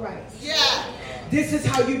follow Christ. This is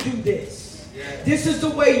how you do this. This is the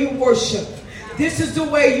way you worship. This is the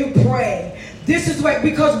way you pray. This is the way,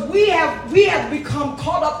 because we have become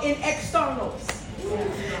caught up in externals.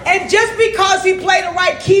 And just because he played the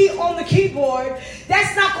right key on the keyboard,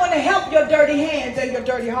 that's not going to help your dirty hands and your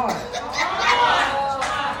dirty heart. It's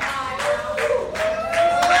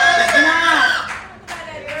not.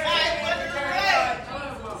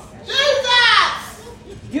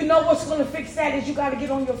 what's going to fix that is you got to get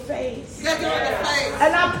on your face. You gotta get on your face.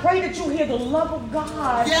 And I pray that you hear the love of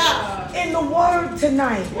God in the word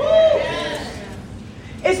tonight.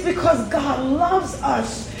 It's because God loves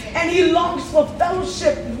us. And he longs for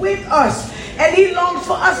fellowship with us. And he longs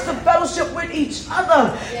for us to fellowship with each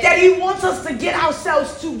other. That he wants us to get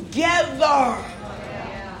ourselves together.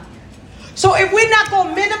 So if we're not going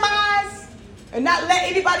to minimize and not let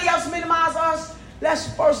anybody else minimize us, let's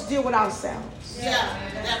first deal with ourselves. Yeah,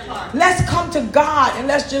 that part. Let's come to God and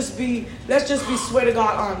let's just be swear to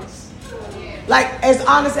God honest. Like as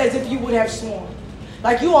honest as if you would have sworn.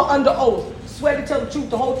 Like you are under oath. Swear to tell the truth,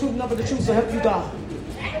 the whole truth, nothing but the truth, so help you God.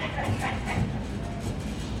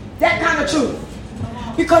 That kind of truth.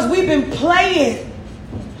 Because we've been playing.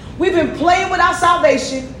 We've been playing with our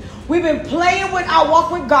salvation. We've been playing with our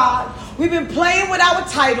walk with God. We've been playing with our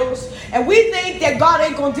titles. And we think that God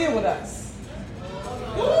ain't going to deal with us.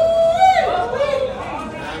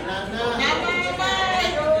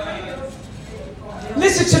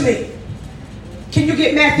 Listen to me. Can you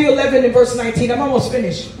get Matthew 11 and verse 19? I'm almost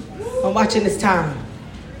finished. I'm watching this time.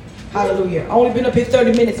 Hallelujah. I only been up here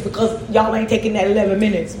 30 minutes because y'all ain't taking that 11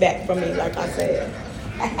 minutes back from me, like I said.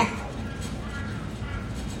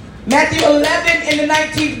 Matthew 11 in the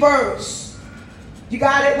 19th verse. You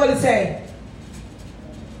got it? What does it say?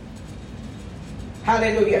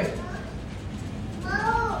 Hallelujah.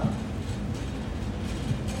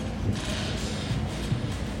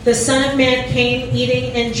 The Son of Man came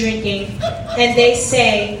eating and drinking, and they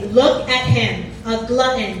say, look at him, a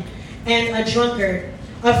glutton and a drunkard,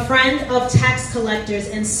 a friend of tax collectors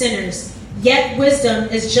and sinners. Yet wisdom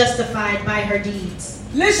is justified by her deeds.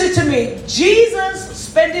 Listen to me. Jesus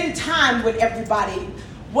spending time with everybody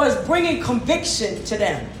was bringing conviction to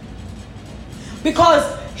them. Because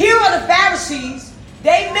here are the Pharisees.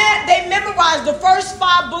 They memorized the first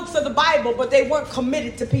 5 books of the Bible, but they weren't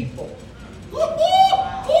committed to people.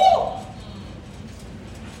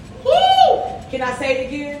 Can I say it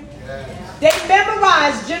again? Yes. They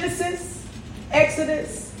memorized Genesis,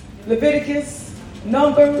 Exodus, Leviticus,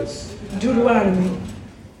 Numbers, Deuteronomy.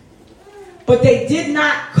 But they did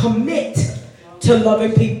not commit to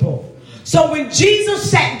loving people. So when Jesus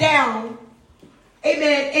sat down,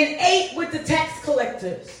 amen, and ate with the tax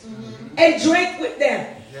collectors and drank with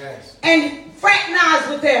them and fraternized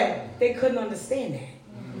with them, they couldn't understand that.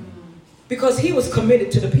 Because he was committed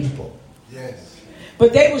to the people. Yes.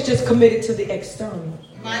 But they was just committed to the external.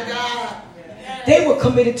 My God. They were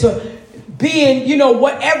committed to being,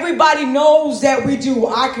 what everybody knows that we do.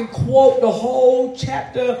 I can quote the whole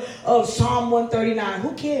chapter of Psalm 139.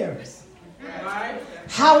 Who cares?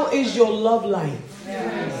 How is your love life?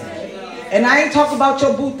 And I ain't talking about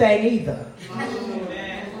your boo thing either.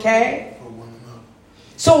 Okay?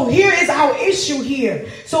 So here is our issue here.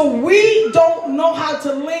 So we don't know how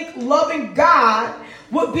to link loving God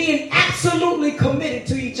with being absolutely committed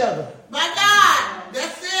to each other. My God,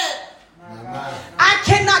 that's it. I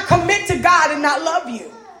cannot commit to God and not love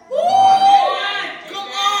you. Come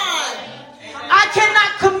on. I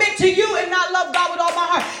cannot commit to you and not love God with all my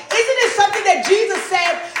heart. Isn't it something that Jesus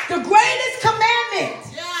said, the greatest commandment?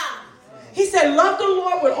 Yeah. He said, love the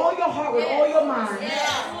Lord with all your heart, with all your mind.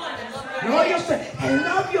 Yeah. And all your strength. And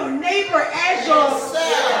love your neighbor as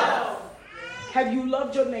yourself. Have you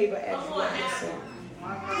loved your neighbor as you love yourself?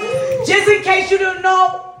 Just in case you don't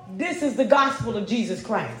know, this is the gospel of Jesus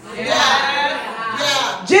Christ.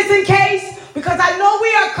 Yeah. Just in case, because I know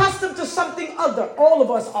we are accustomed to something other. All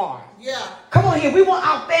of us are. Yeah. Come on here. We want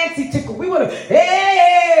our fancy tickle. We want to,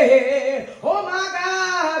 hey, oh my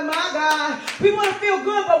God, my God. We want to feel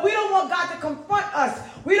good, but we don't want God to confront us.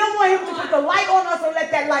 We don't want him to put the light on us and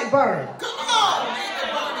let that light burn. Come on.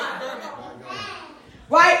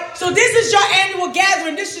 Right? So this is your annual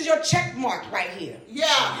gathering. This is your check mark right here.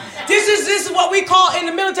 Yeah. This is what we call, in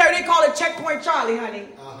the military, they call it checkpoint Charlie, honey.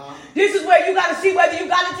 This is where you got to see whether you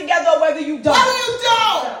got it together or whether you don't. Whether you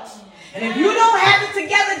don't. And if you don't have it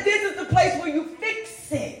together, this is the place where you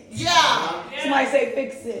fix it. Yeah. Somebody say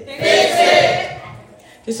fix it. Fix it.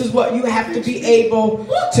 This is what you have to be able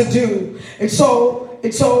to do. And so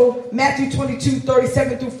Matthew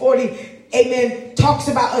 22:37-40, amen, talks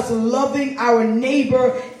about us loving our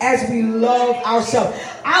neighbor as we love ourselves.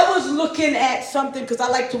 I was looking at something because I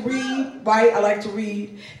like to read, right? I like to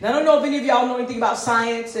read. And I don't know if any of y'all know anything about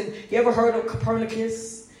science, and you ever heard of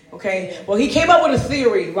Copernicus? Okay. Well, he came up with a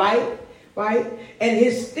theory, right? And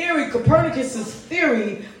his theory, Copernicus's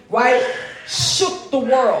theory, right, shook the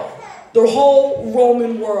world. The whole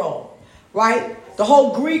Roman world, right? The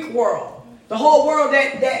whole Greek world. The whole world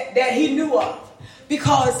that he knew of.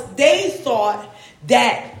 Because they thought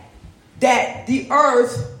that the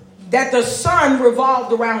earth that the sun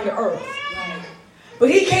revolved around the earth. But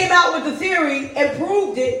he came out with the theory and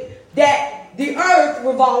proved it that the earth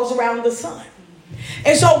revolves around the sun.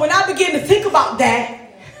 And so when I began to think about that,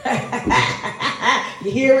 you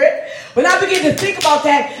hear it? When I began to think about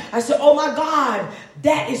that, I said, oh my God,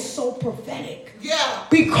 that is so prophetic. Yeah.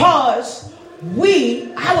 Because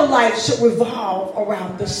our life should revolve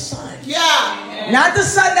around the sun. Yeah. Not the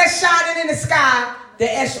sun that's shining in the sky,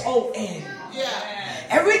 the S-O-N. Yeah.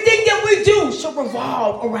 Everything that we do should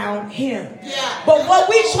revolve around him. Yeah. But what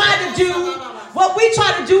we try to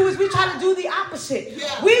do is we try to do the opposite.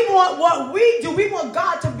 Yeah. We want what we do. We want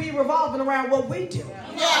God to be revolving around what we do.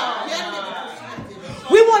 Yeah.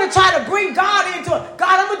 We want to try to bring God into it.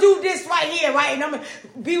 God, I'm going to do this right here, right? And I'm going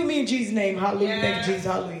to be with me in Jesus' name. Hallelujah. Thank you,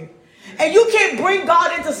 Jesus. Hallelujah. And you can't bring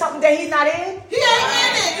God into something that he's not in. He ain't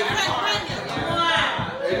in it. You can't bring him.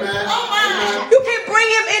 Amen. Oh my. You can't bring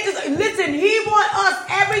him into. Listen, he wants us.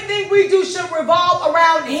 Everything we do should revolve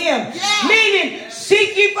around him. Yeah. Meaning,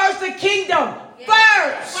 seek ye first the kingdom.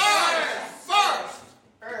 First.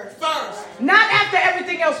 First. Not after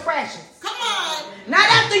everything else crashes. Come on. Not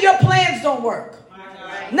after your plans don't work.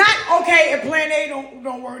 Not, okay, if plan A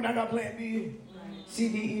don't work, I got plan B. C,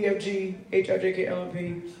 D, E, F, G, H, I, J, K, L, M,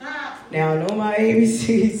 P. Now I know my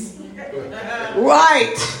ABCs.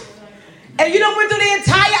 Right. And you done went through the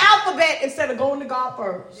entire alphabet instead of going to God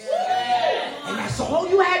first. And that's all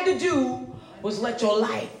you had to do was let your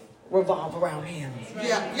life revolve around him.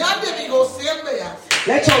 Yeah. Y'all didn't go sit there.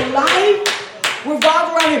 Let your life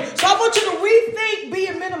revolve around him. So I want you to rethink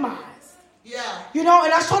being minimized. Yeah. You know,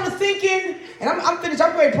 and I started thinking, and I'm finished,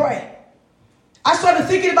 I'm ready to pray. I started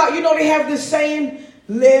thinking about, they have this saying,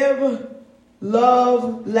 live,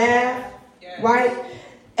 love, laugh, right?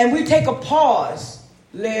 And we take a pause.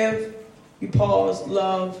 Live, you pause,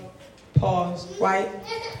 love, pause, right?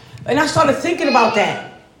 And I started thinking about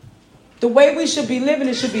that. The way we should be living,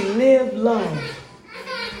 it should be live, love.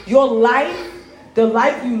 Your life, the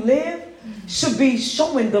life you live, should be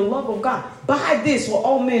showing the love of God. By this will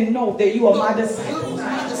all men know that you are my disciples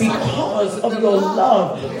because of your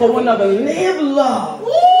love for one another. Live love.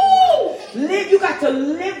 Live. You got to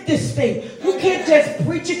live this thing. You can't just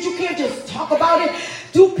preach it. You can't just talk about it.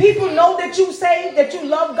 Do people know that you say that you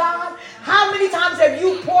love God? How many times have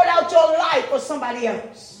you poured out your life for somebody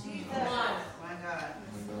else?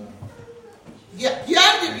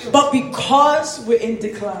 But because we're in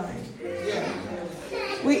decline,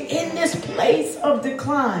 we're in this place of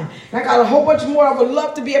decline. And I got a whole bunch more I would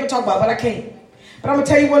love to be able to talk about, but I can't. But I'm going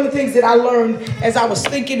to tell you one of the things that I learned as I was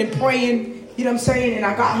thinking and praying, you know what I'm saying? And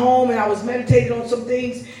I got home and I was meditating on some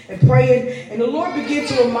things and praying. And the Lord began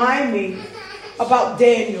to remind me about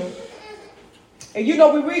Daniel. And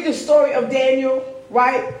we read the story of Daniel,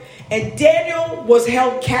 right? And Daniel was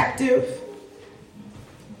held captive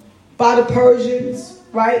by the Persians,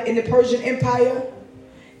 right? In the Persian Empire.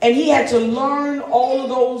 And he had to learn all of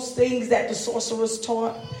those things that the sorcerers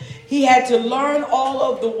taught. He had to learn all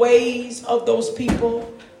of the ways of those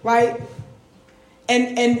people, right?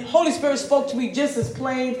 And Holy Spirit spoke to me just as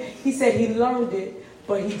plain. He said he learned it,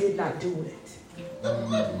 but he did not do it.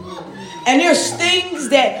 And there's things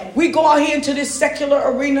that we go out here into this secular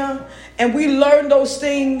arena and we learn those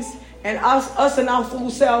things, and us and our fool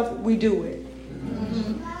self, we do it.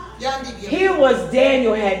 Here was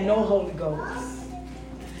Daniel had no Holy Ghost.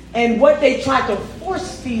 And what they tried to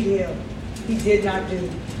force feed him, he did not do.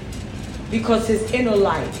 Because his inner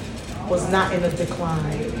life was not in a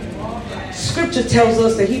decline. Scripture tells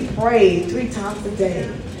us that he prayed 3 times a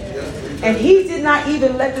day. And he did not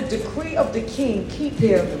even let the decree of the king keep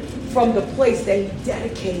him from the place that he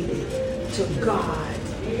dedicated to God.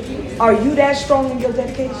 Are you that strong in your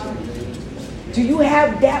dedication? Do you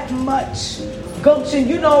have that much gumption?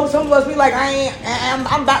 Some of us be like, I'm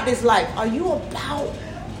about this life. Are you about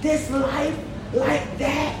this life like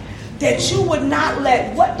that? That you would not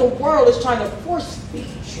let what the world is trying to force feed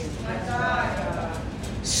you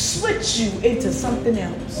switch you into something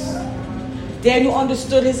else. Daniel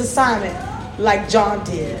understood his assignment like John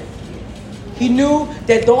did. He knew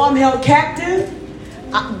that though I'm held captive,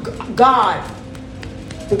 God,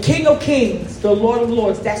 the King of Kings, the Lord of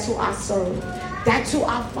Lords, that's who I serve. That's who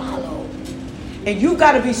I follow. And you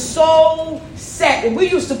got to be so set. And we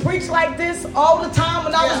used to preach like this all the time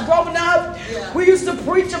when I was growing up. Yeah. We used to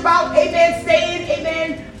preach about, amen, staying,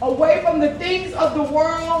 amen, away from the things of the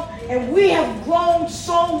world. And we have grown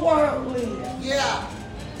so worldly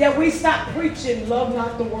that we stopped preaching, love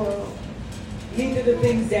not the world, neither the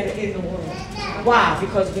things that are in the world. Why?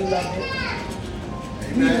 Because we love it.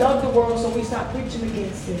 Amen. We love the world, so we stopped preaching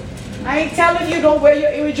against it. I ain't telling you don't wear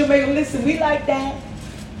your image or make. Listen, we like that.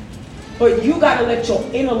 But you got to let your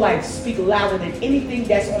inner life speak louder than anything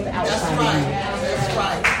that's on the That's outside. right. That's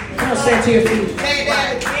right. Come on, stand to your feet. Say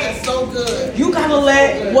that. That's so good. You got to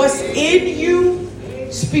let what's in you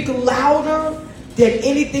speak louder than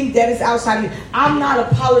anything that is outside of you. I'm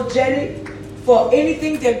not apologetic for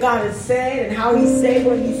anything that God has said and how he said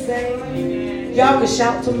what he said. Y'all can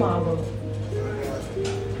shout tomorrow.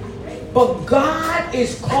 But God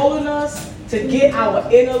is calling us to get our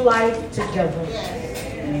inner life together.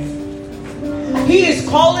 He is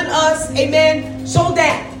calling us, amen, so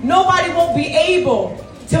that nobody won't be able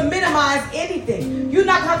to minimize anything. You're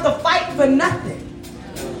not going to have to fight for nothing.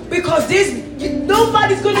 Because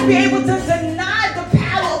nobody's going to be able to deny the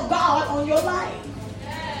power of God on your life.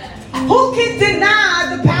 Who can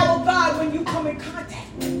deny the power of God when you come in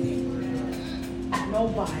contact with Him?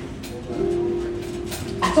 Nobody.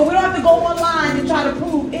 So we don't have to go online and try to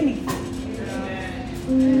prove anything.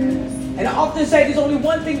 And I often say there's only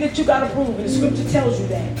one thing that you got to prove, and the scripture tells you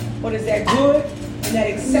that. What is that good and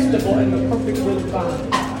that acceptable and the perfect will of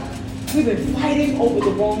God? We've been fighting over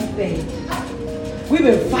the wrong thing. We've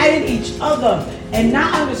been fighting each other and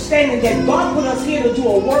not understanding that God put us here to do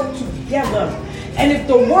a work together. And if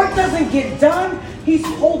the work doesn't get done, He's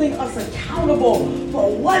holding us accountable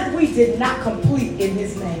for what we did not complete in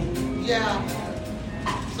His name. Yeah.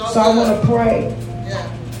 So I want to pray.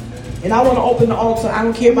 Yeah. And I want to open the altar. I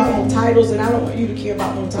don't care about no titles, and I don't want you to care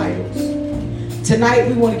about no titles. Tonight,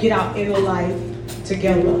 we want to get our inner life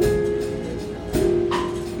together.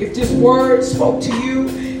 If this word spoke to you,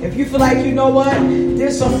 if you feel like, you know what,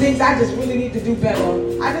 there's some things I just really need to do better.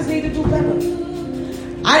 I just need to do better.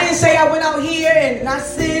 I didn't say I went out here and I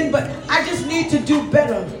sinned, but I just need to do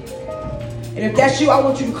better. And if that's you, I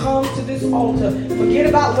want you to come to this altar. Forget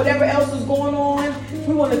about whatever else is going on.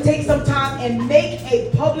 We want to take some time and make a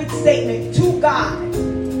public statement to God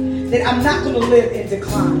that I'm not going to live in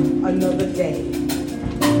decline another day.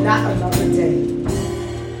 Not another day.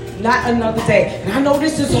 Not another day. And I know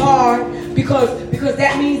this is hard because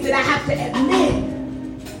that means that I have to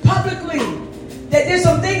admit publicly that there's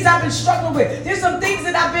some things I've been struggling with. There's some things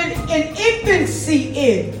that I've been in infancy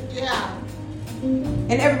in. Yeah.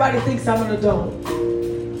 And everybody thinks I'm an adult.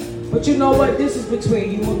 But you know what? This is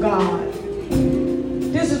between you and God.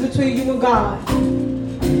 This is between you and God.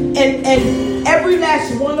 And every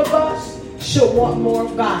last one of us should want more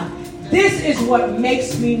of God. This is what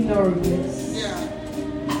makes me nervous.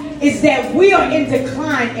 Yeah. Is that we are in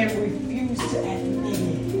decline and refuse to admit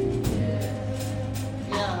it.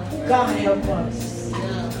 Yeah. God help us.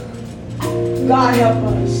 Yeah. God help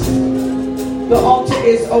us. The altar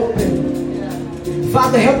is open.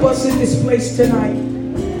 Father, help us in this place tonight.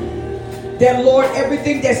 That, Lord,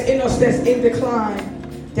 everything that's in us that's in decline,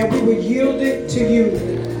 that we will yield it to you.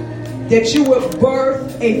 That you will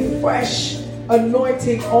birth a fresh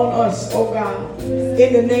anointing on us, oh God,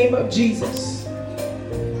 in the name of Jesus.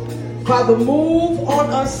 Father, move on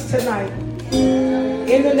us tonight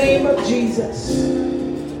in the name of Jesus.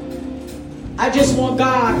 I just want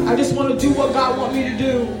God. I just want to do what God wants me to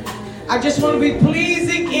do. I just want to be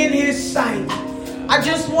pleasing in His sight. I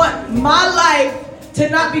just want my life to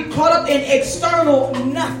not be caught up in external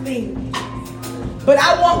nothing. But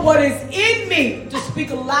I want what is in me to speak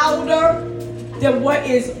louder than what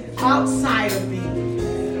is outside of me.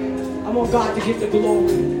 I want God to get the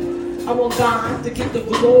glory. I want God to get the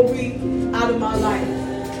glory out of my life.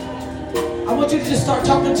 I want you to just start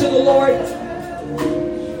talking to the Lord.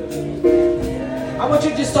 I want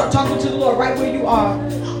you to just start talking to the Lord right where you are.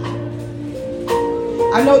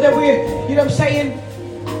 I know that we're, you know what I'm saying?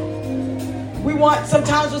 We want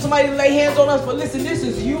sometimes for somebody to lay hands on us, but listen, this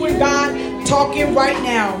is you and God talking right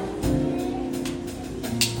now.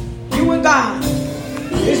 You and God.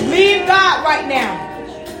 It's me and God right now.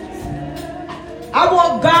 I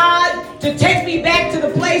want God to take me back to the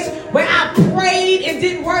place where I prayed and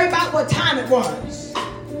didn't worry about what time it was.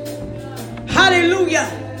 Hallelujah.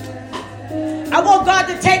 I want God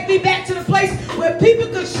to take me back to the place where people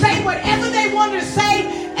could say whatever they wanted to say,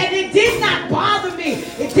 and it did not bother me.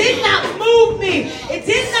 It did not move me. It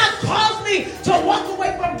did not cause me to walk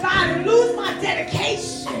away from God and lose my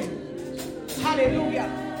dedication. Hallelujah.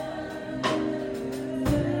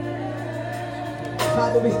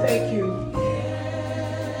 Father, we thank you.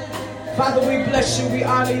 Father, we bless you. We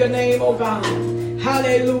honor your name, oh God.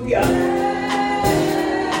 Hallelujah.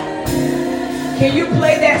 Can you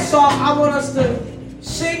play that song? I want us to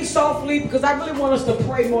sing softly because I really want us to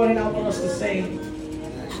pray more than I want us to sing.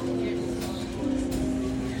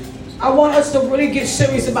 I want us to really get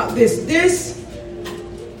serious about this. This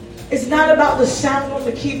is not about the sound on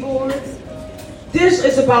the keyboard. This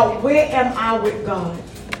is about where am I with God.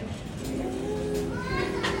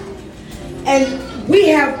 And we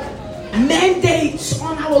have mandates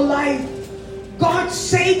on our life. God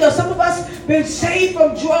saved us. Some of us been saved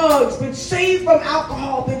from drugs, been saved from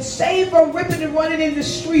alcohol, been saved from ripping and running in the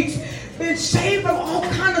streets, been saved from all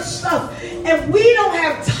kind of stuff. And we don't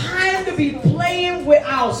have time to be playing with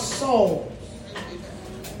our soul.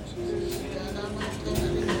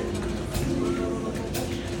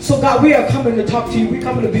 So God, we are coming to talk to you. We're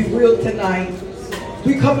coming to be real tonight.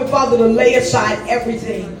 We're coming, Father, to lay aside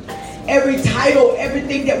everything. Every title,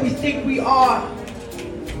 everything that we think we are.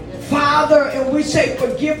 Father, and we say,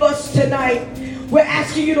 forgive us tonight. We're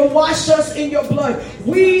asking you to wash us in your blood.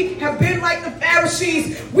 We have been like the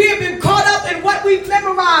Pharisees. We have been caught up in what we've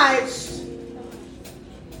memorized.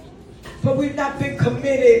 But we've not been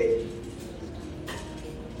committed.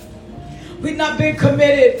 We've not been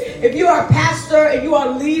committed. If you are a pastor and you are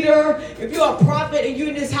a leader, if you are a prophet and you're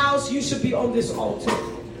in this house, you should be on this altar.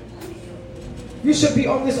 You should be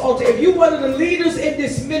on this altar. If you're one of the leaders in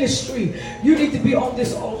this ministry, you need to be on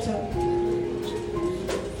this altar.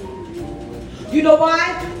 You know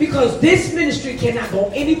why? Because this ministry cannot go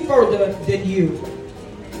any further than you.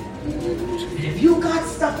 And if you got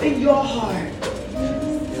stuff in your heart,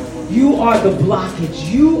 you are the blockage.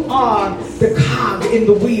 You are the cog in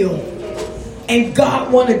the wheel. And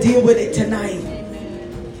God want to deal with it tonight.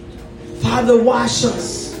 Father, wash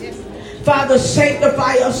us. Father,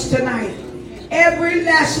 sanctify us tonight. Every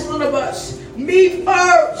last one of us. Me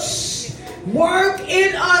first. Work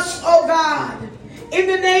in us, oh God. In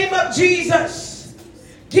the name of Jesus.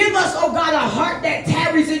 Give us, oh God, a heart that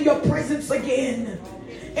tarries in your presence again.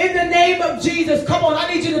 In the name of Jesus. Come on,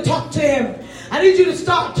 I need you to talk to him. I need you to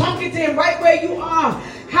start talking to him right where you are.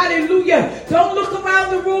 Hallelujah. Don't look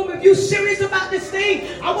around the room. If you're serious about this thing,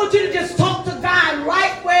 I want you to just talk to God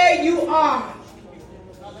right where you are.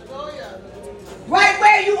 Hallelujah. Right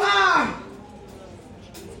where you are.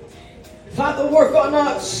 Father, work on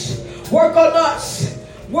us. Work on us.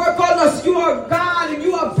 Work on us. You are God and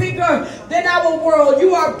you are bigger than our world.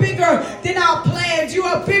 You are bigger than our plans. You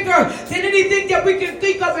are bigger than anything that we can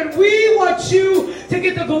think of. And we want you to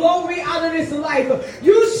get the glory out of this life.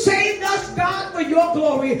 You saved us, God, for your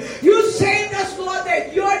glory. You saved us, Lord,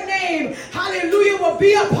 that your name, hallelujah, will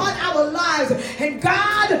be upon our lives. And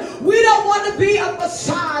God, we don't want to be a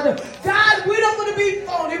facade. God, we don't want to be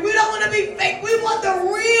phony. We don't want to be fake. We want the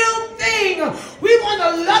real thing. We want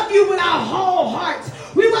to love you with our whole hearts.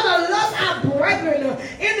 We want to love our brethren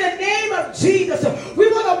in the name of Jesus.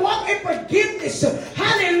 We want to walk in forgiveness.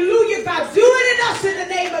 Hallelujah, God. Do it in us in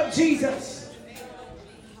the name of Jesus.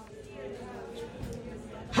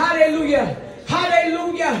 Hallelujah.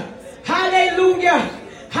 Hallelujah. Hallelujah.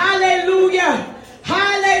 Hallelujah.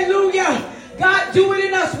 Hallelujah. God, do it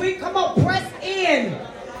in us. We come on, press in.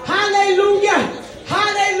 Hallelujah.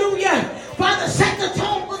 Hallelujah. Father, set the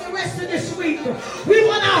tone for the rest of this week. We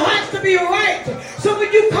want our hearts to be right. So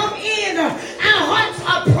when you come in, our hearts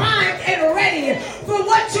are primed and ready for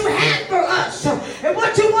what you have for us and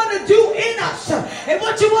what you want to do in us and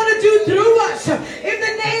what you want to do through us. In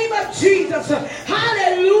the name of Jesus.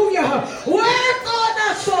 Hallelujah. Work on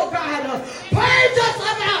us, oh God. Purge us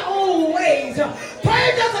of our own ways.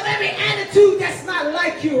 Purge us of every attitude that's not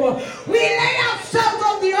like you. We lay ourselves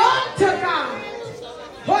on the altar, God.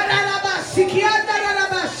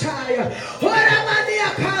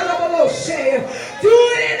 Do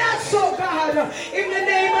it in us, oh God, in the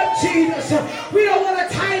name of Jesus. We don't want a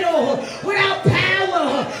title without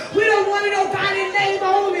power. We don't want it, oh God, in name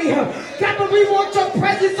only. God, but we want your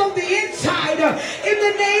presence on the inside in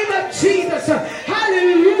the name of Jesus.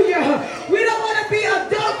 Hallelujah. We don't want to be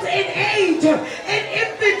adults in age and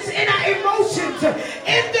infants in our emotions,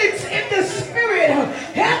 infants in the spirit.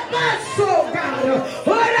 Help us, oh God.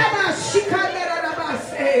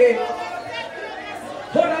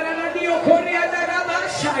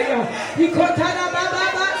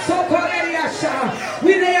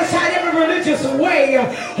 We lay aside every religious way.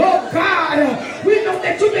 Oh God, we know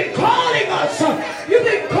that you've been calling us. You've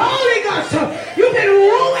been calling us. You've been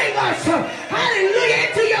wooing us. Hallelujah,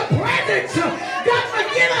 into your presence. God,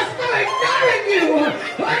 forgive us for ignoring you.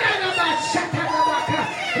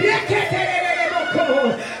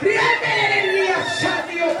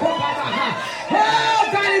 Oh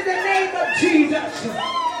God, in the name of Jesus.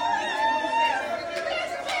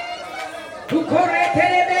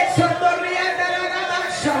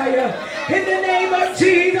 In the name of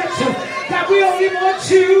Jesus, God, we only want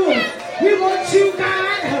you. We want you,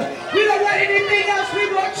 God. We don't want anything else.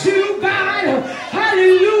 We want you, God.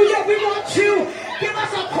 Hallelujah. We want you. Give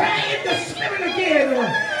us a cry in the spirit again.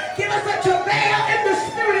 Give us a travail in the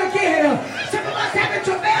spirit again. Some of us haven't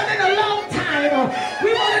travailed in a long time.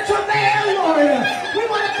 We want to travail, Lord. We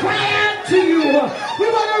want to cry out to you. We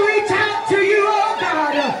want to reach out to you, oh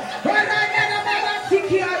God.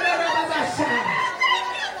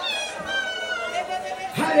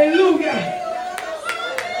 Hallelujah.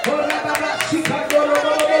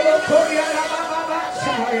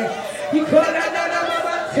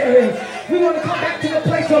 We want to come back to the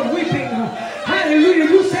place of weeping. Hallelujah.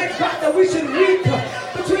 You said, God, that we should weep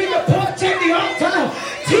between the porch and the altar.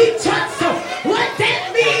 Teach us what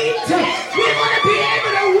that means. We want to be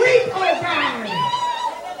able to weep, oh God.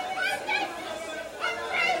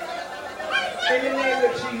 In the name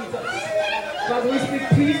of Jesus. Father, we speak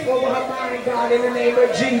peace over her mind, God, in the name of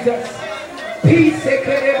Jesus. Peace.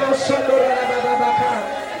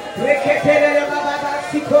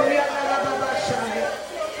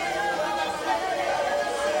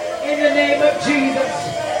 In the name of Jesus.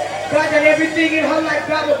 God, that everything in her life,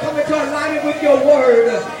 God, will come into alignment with your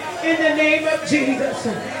word. In the name of Jesus.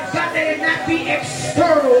 God, that it not be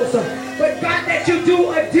externals, but God, that you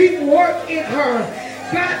do a deep work in her.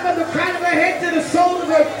 God, from the crown of her head to the sole of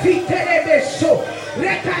her feet.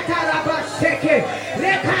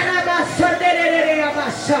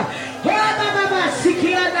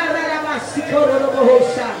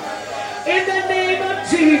 In the name of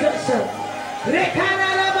Jesus.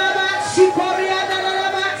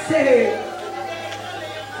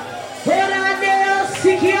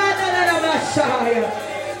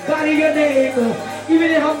 God, in your name,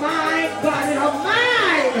 even in her mind, God, in her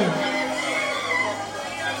mind.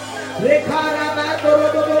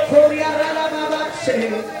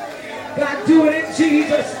 God, do it in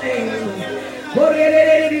Jesus' name.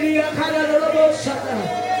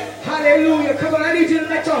 Hallelujah. Come on, I need you to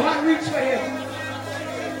let your heart reach for him.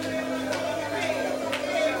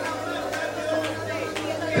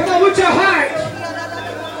 Come on, with your heart.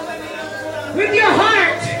 With your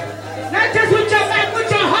heart. Not just with your mouth, with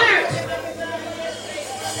your heart.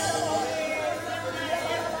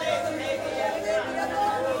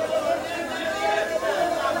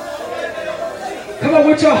 Come on,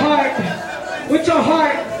 with your heart. With your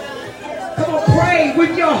heart. Come on, pray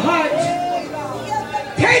with your heart.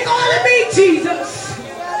 Take all of me, Jesus.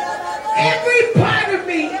 Every part of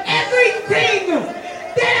me, everything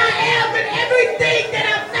that I am and everything that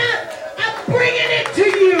I'm not, I'm bringing it to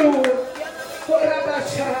you.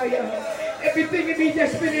 Everything in me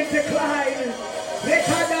that's been in decline.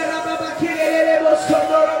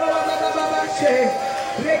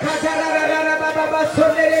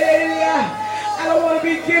 I don't want to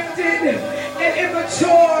be gifted and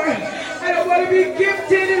immature. I don't want to be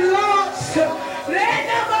gifted and lost.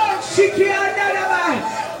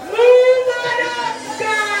 Move on us,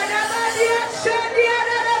 God.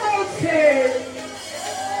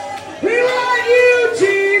 We want you,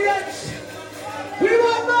 Jesus. We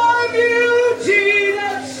want more of you,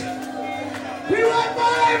 Jesus. We want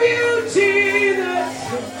more of you, Jesus.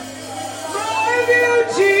 More of you,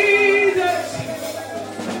 Jesus.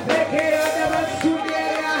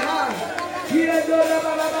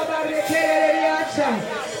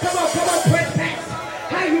 Come on, press past.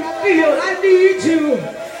 How you feel? I need you.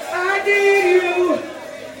 I need you.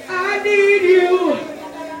 I need you.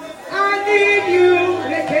 I need you.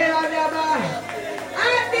 I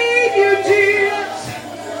need you, Jesus.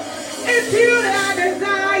 It's you that I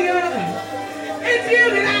desire. It's you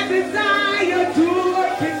that I desire to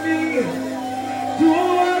work in me. To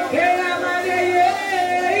work in me.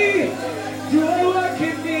 To work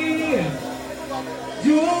in me.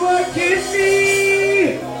 To work in me.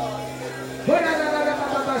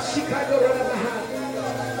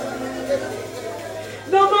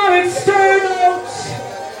 No more externals.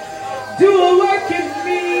 Do a work in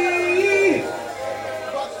me.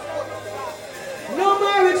 No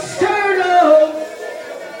more external.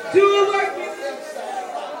 Do a work in me.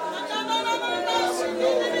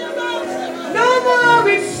 No more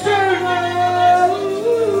external.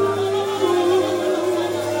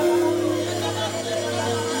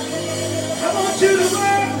 I want you to work.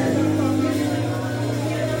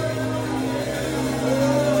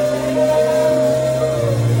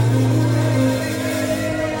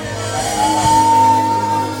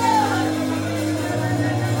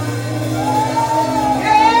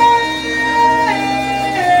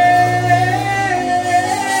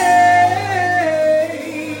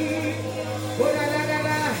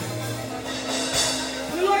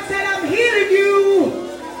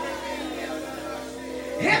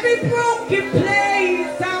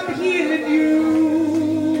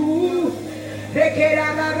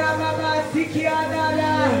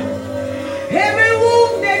 Every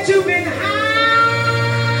wound that you've been hiding.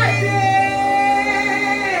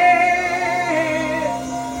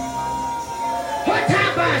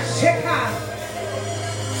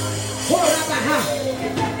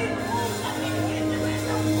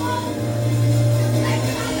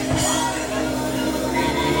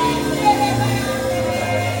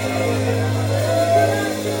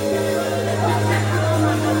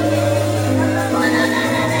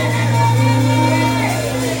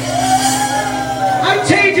 I'm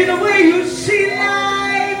changing the way you see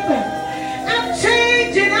life.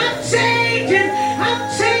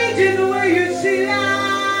 I'm changing the way you see life.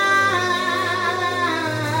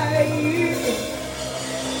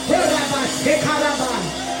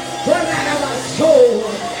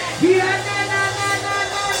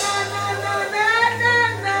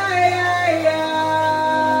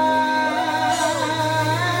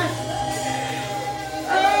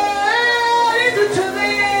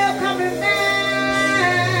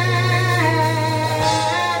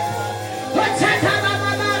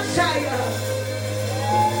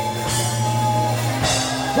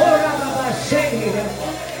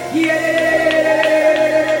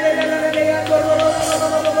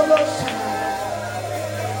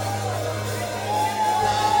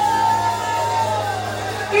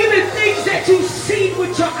 Even things that you see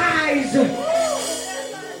with your eyes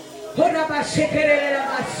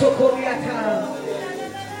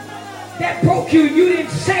that broke you, you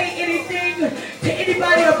didn't say anything to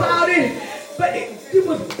anybody about it, but it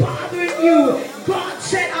was bothering you. God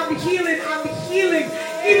said, I'm healing.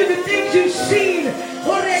 Even the things you've seen.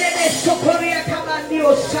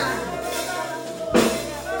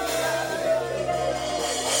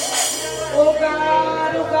 Oh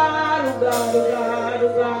God, oh God, oh God, oh God,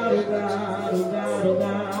 oh God, oh God, oh God, oh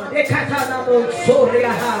God.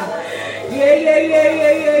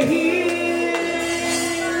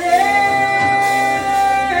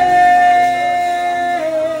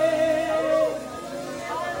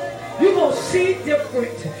 You're going to see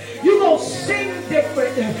different. You're going to sing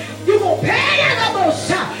different. You're going to pay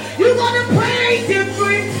You're going to pray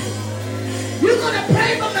different. You're going to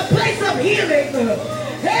pray from the place of healing.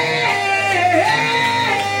 Hey!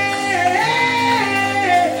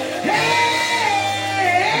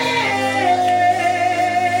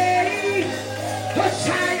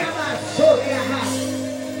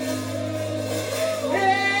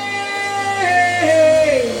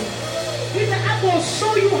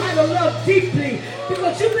 Show you how to love deeply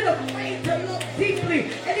because you've been afraid to love deeply.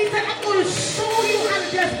 And he said, I'm going to show you how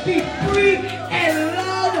to just be free and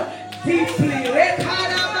love deeply.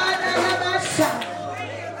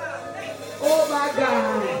 Oh my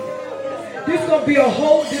God. This is going to be a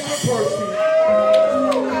whole different person.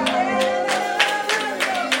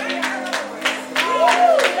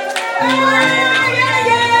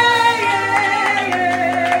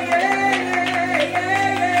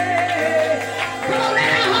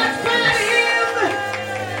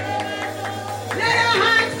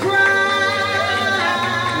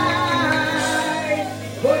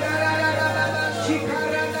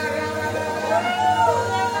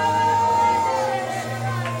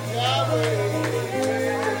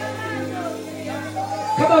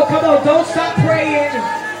 Come on, don't stop praying.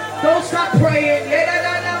 Don't stop praying.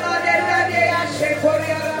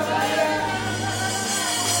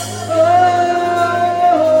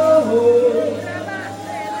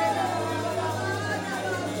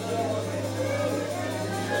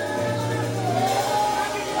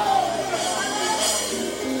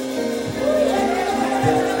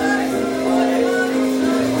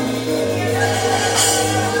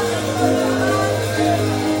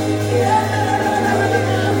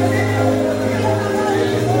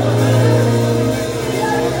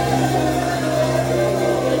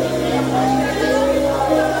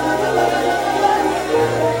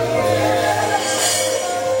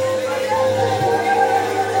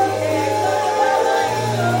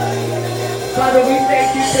 Father, we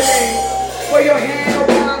thank you today for your hand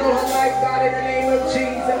upon her life, God, in the name of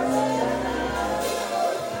Jesus.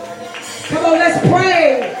 Come on, let's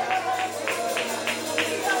pray.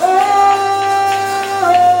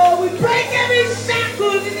 Oh, we break every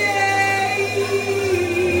shackle today.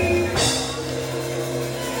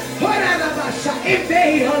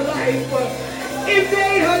 Invade her life.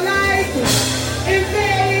 Invade her life.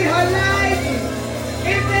 Invade her life.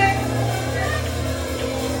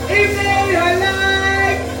 Invade her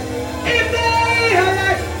life. Invade her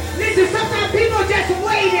life. Listen, sometimes people are just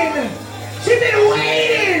waiting. She's been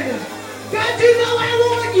waiting. God, you know I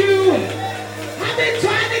want you. I've been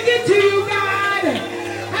trying to get to you, God.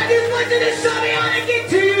 I just want you to show me how to get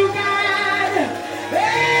to you, God. Hey.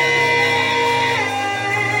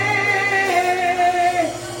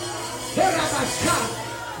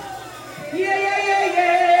 Yeah.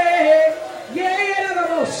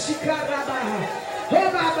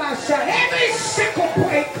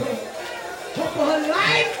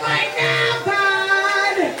 faith right now,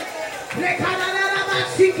 God.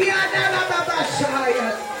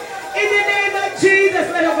 In the name of Jesus,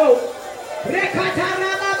 let her go.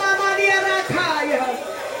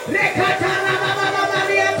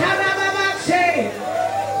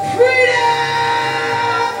 Freedom!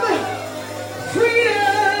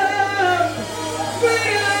 Freedom!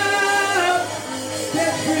 Freedom!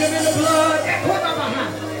 There's freedom in the blood.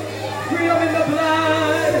 Freedom in the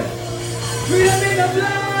blood. Freedom in the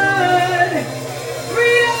blood.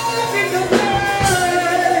 Freedom in the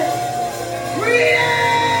blood.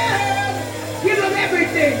 Freedom. Give him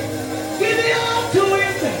everything. Give it all to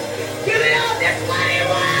him. Give it all. That's what he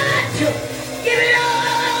wants. Give it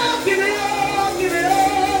all. Give it all. Give it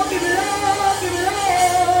all. Give it all. Give it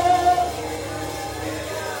all.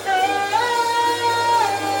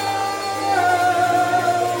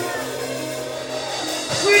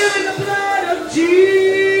 Freedom in the blood of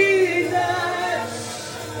Jesus.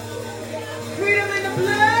 Freedom in the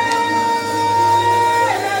blood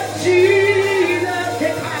of Jesus.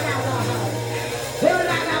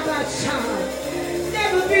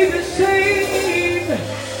 Never be the same.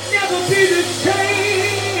 Never be the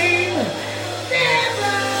same.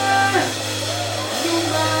 Never. New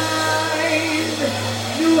mind,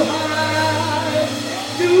 new heart,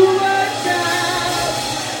 new worship,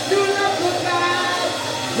 new love for God.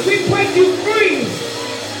 We break you free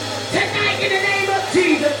tonight in the name of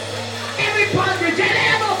Jesus. Every bondage,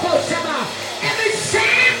 every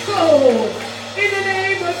shackle in the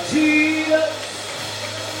name of Jesus.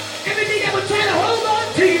 Everything that was trying to hold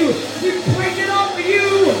on to you, we break it off of you.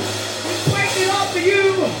 We break it off of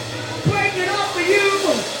you. Break it off of you.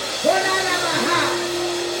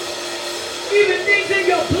 Even things in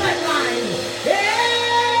your bloodline. Hey!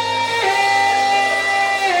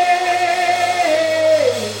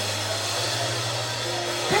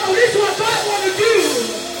 Come on, this is what God want to do.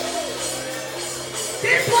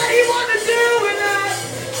 This is what he want to do with us.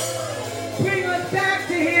 Bring us back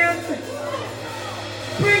to him.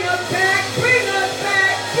 Bring us back, bring us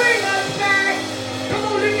back, bring us back. Come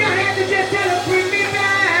on, lift your hands and just tell him, bring me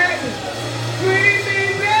back. Bring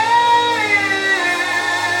me back.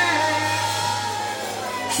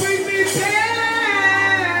 Bring me back.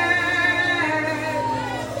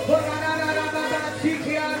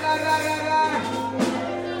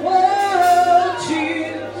 Oh,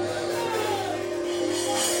 Jesus.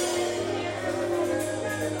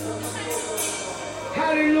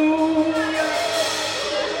 Hallelujah.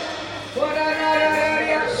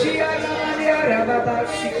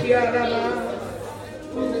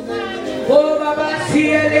 Oh, Baba,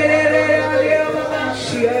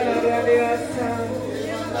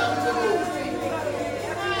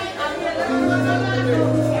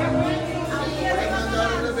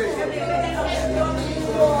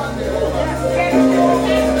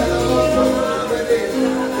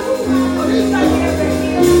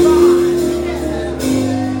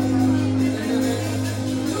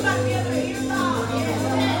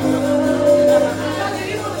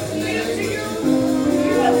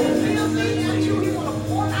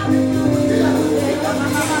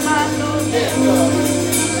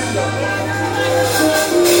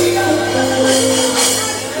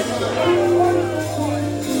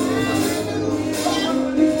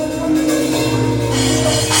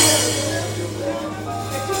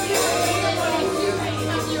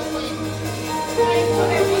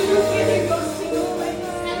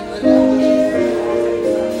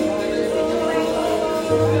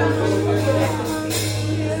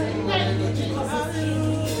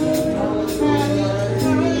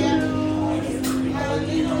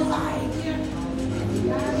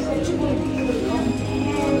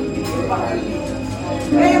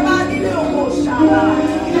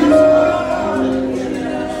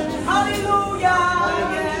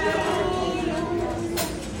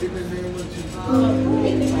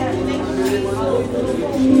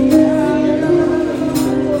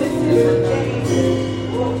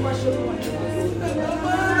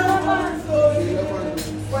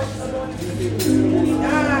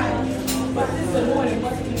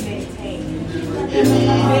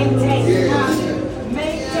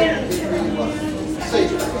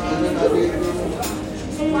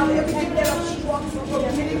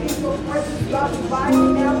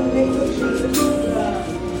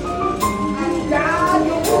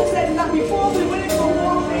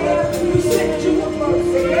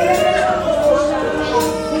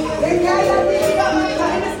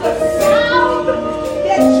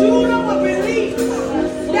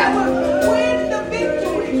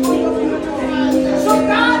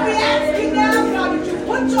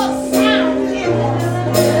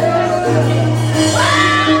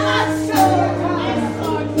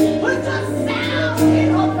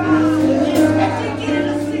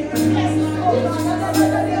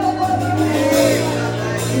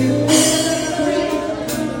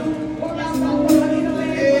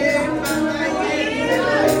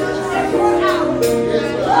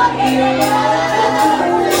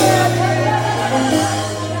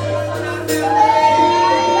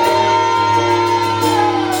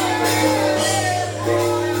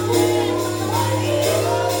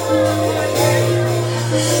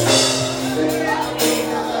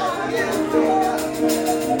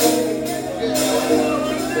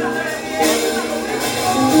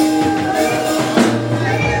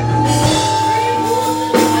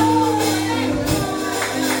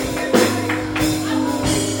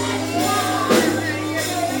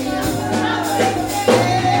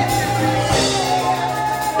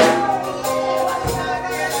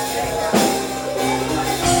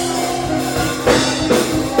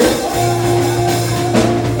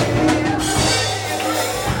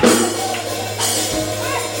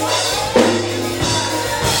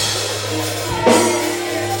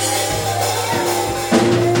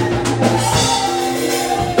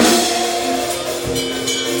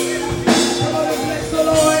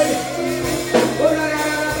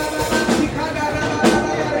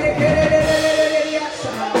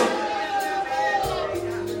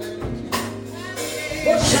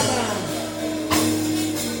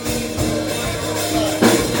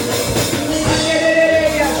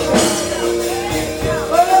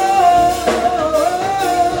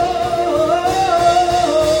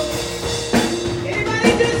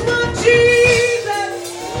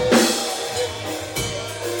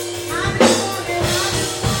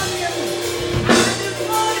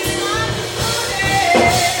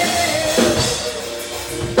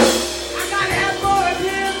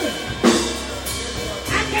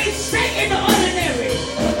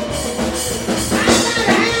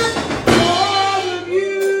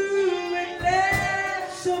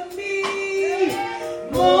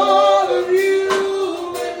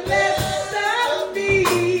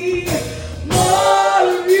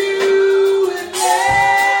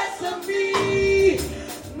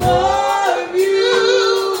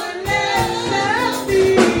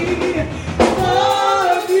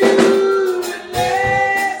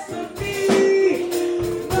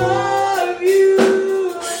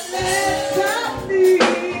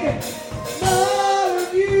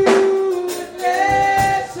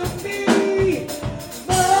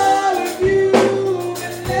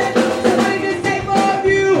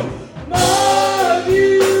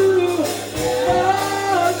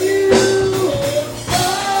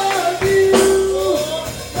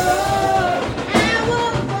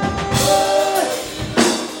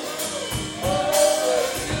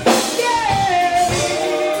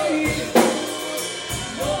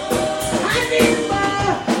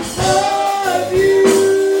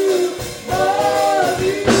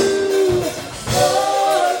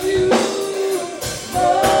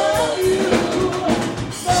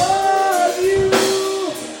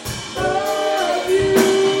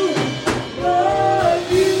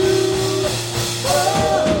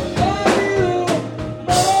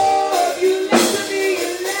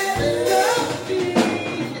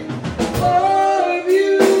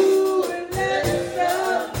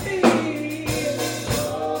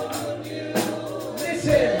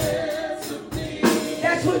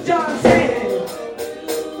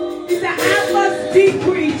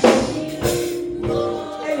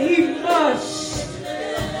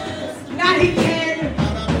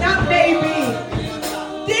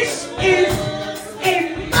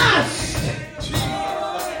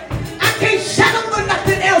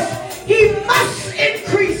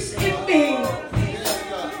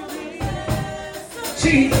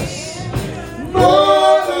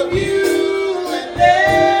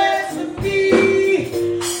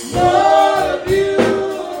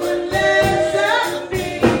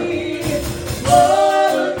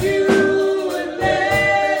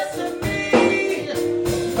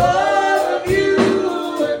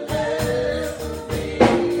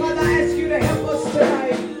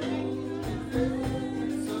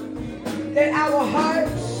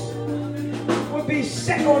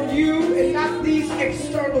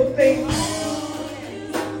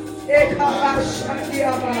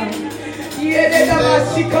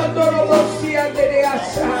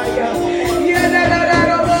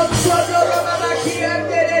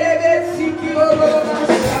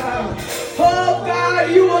 Oh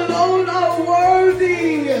God, you alone are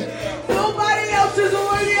worthy. Nobody else is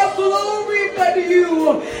worthy of glory but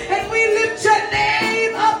you. And we lift your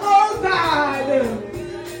name up, oh God.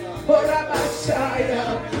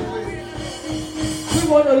 We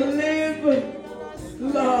want to live,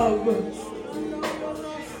 love.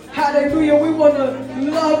 Hallelujah. We want to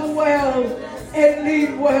love well and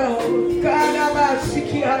lead well.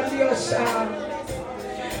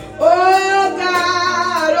 Oh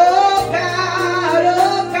God, oh God,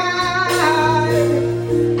 oh God.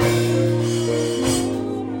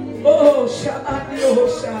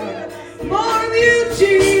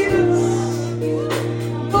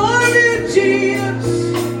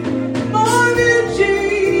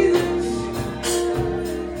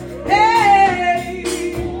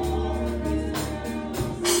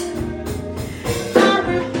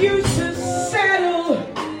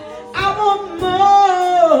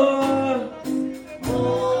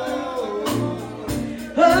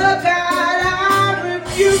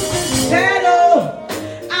 you to settle.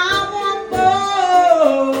 I want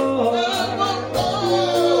more. I want more.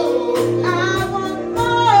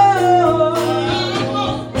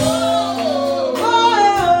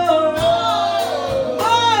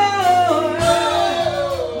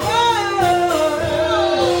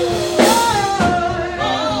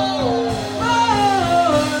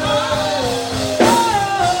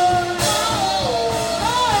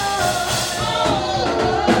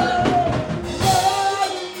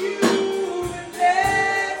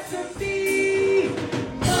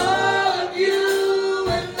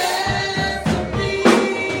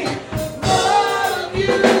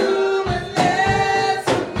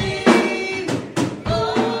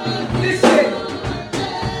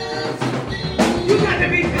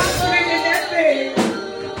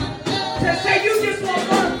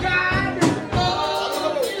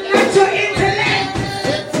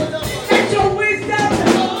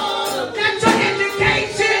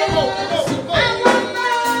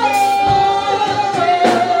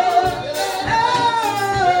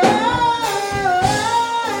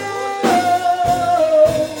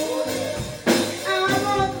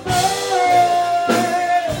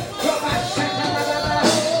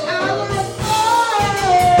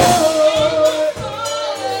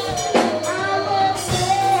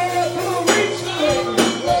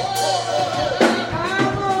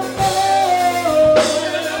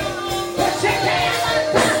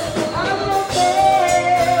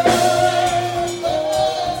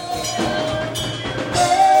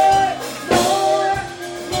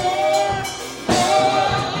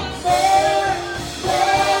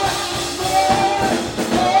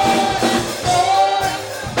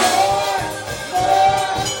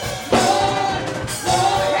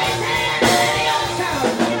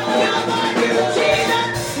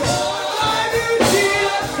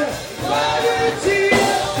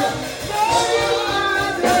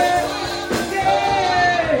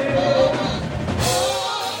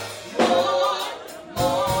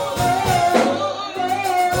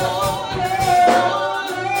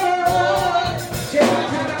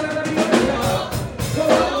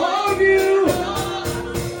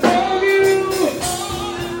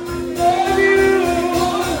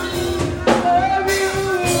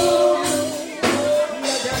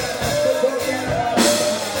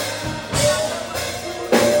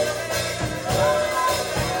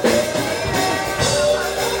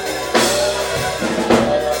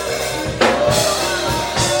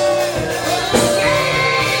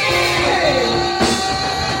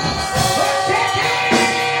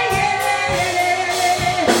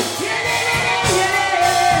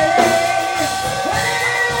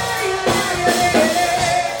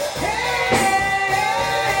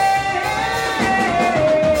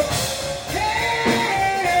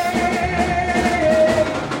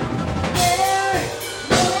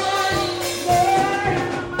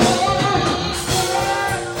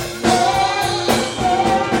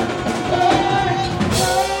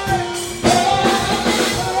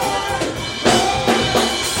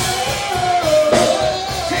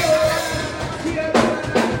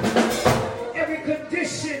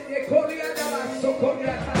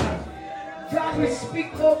 God, we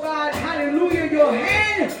speak, oh God, hallelujah, your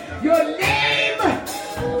hand, your name,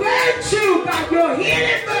 virtue, God, your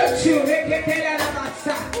healing virtue.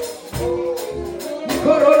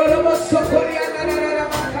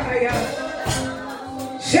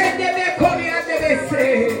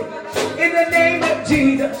 In the name of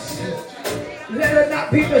Jesus, let her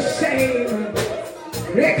not be the same.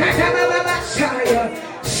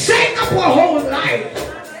 Shake up her whole life.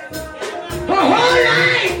 Her whole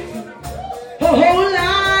life. Her whole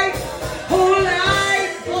life. Whole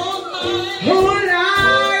life. Whole life. Whole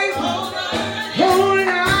life. Whole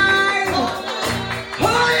life.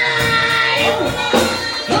 Whole life. Whole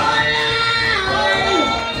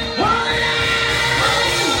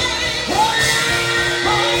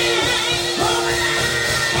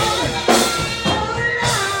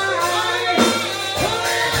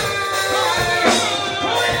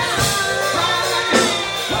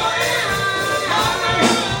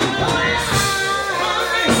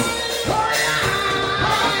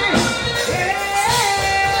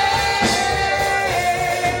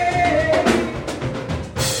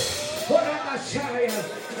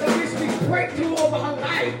breakthrough over her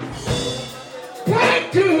life.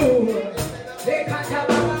 Breakthrough.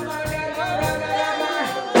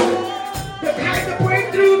 The kind of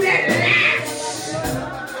breakthrough that lasts.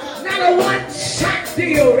 Not a one-shot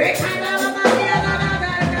deal.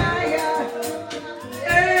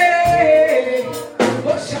 Hey,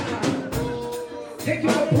 take you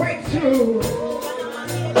a breakthrough.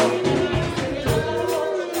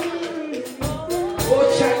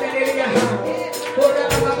 Oh,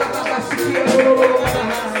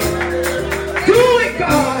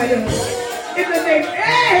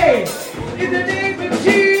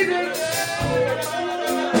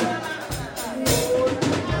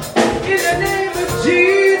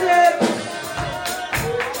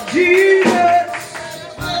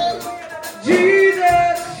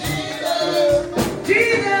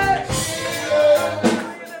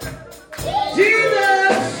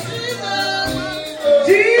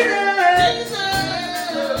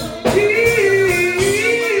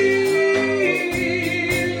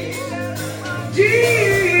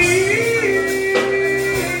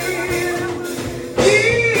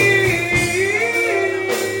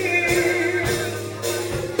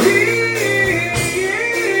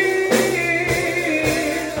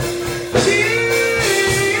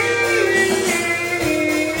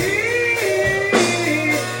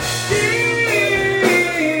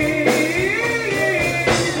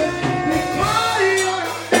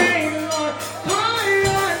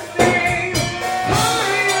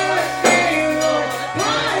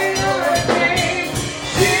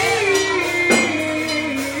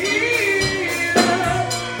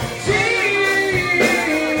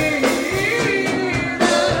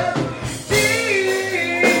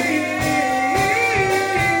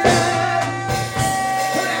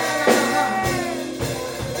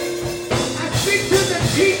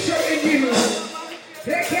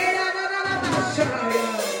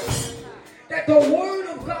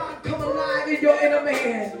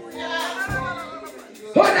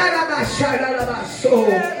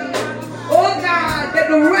 Oh God, that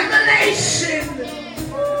the revelation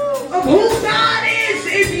of who God is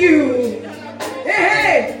in you.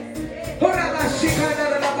 Hey,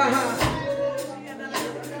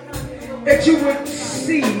 that you would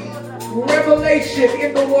see revelation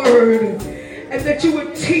in the word, and that you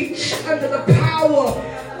would teach under the power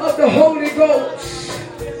of the Holy Ghost.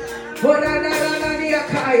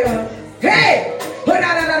 Hey!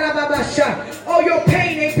 All your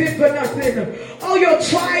pain ain't been for nothing. All your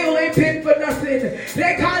trial ain't been for nothing.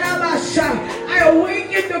 I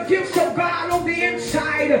awaken the gifts of God on the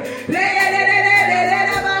inside.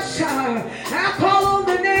 I call on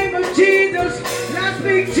the name of Jesus. And I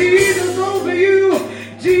speak Jesus over you.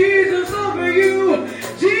 Jesus over you.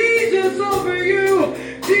 Jesus over you.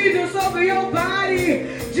 Jesus over your body.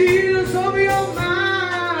 Jesus over your mind.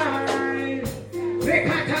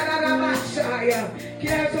 Can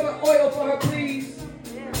I have some oil for her, please?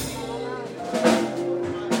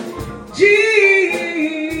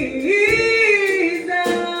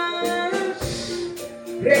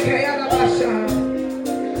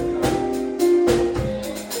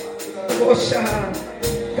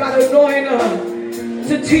 God, anoint her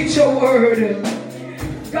to teach your word.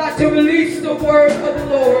 God, to release the word of the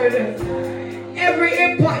Lord. Every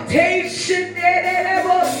impartation,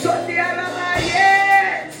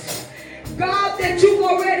 God, that you've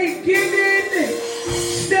already given,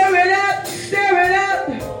 stir it up, stir it up,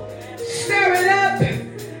 stir it up.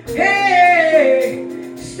 Hey,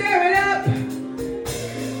 stir it up,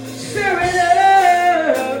 stir it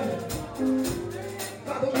up.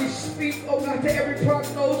 Father, we speak, oh God, to every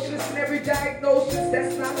prognosis and every diagnosis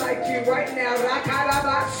that's not like you right now.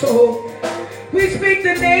 We speak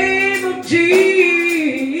the name of Jesus.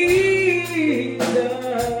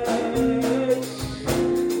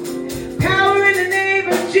 Power in the name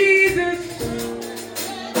of Jesus.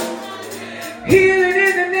 Healing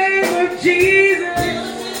in the name of Jesus.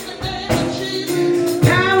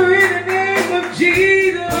 Power in the name of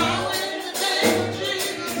Jesus.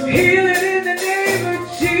 Healing in the name of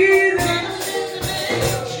Jesus.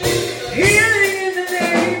 Healing in the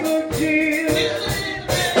name of Jesus.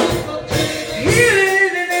 Healing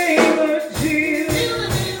in the name of Jesus.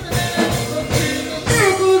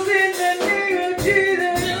 Miracles in the name of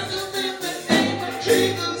Jesus.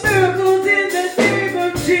 Miracles in the name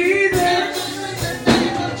of Jesus.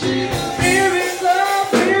 Miracle,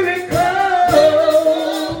 miracle.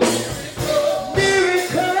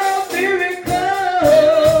 Miracle, miracle.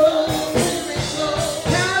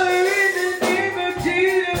 Power in the name of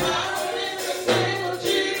Jesus.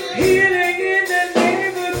 Healing in the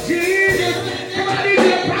name of Jesus. Somebody need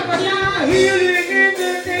to prophesy. Healing in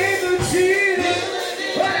the name of Jesus.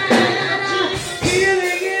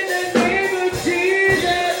 Healing in the name of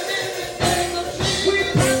Jesus. We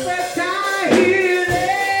prophesy healing.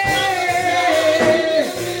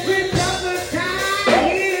 We prophesy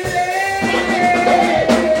healing.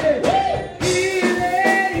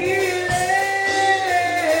 Healing, healing.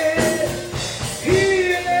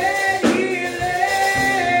 Healing, healing.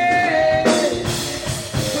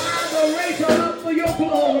 Father, raise her up for your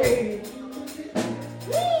glory.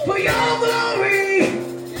 For your glory.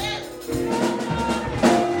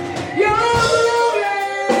 Your glory.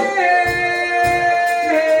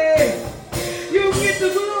 You get the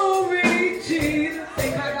glory, Jesus.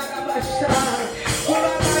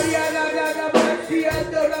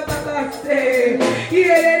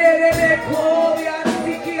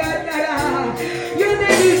 Your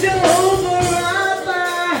name is Jehovah Rapha.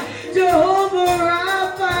 Jehovah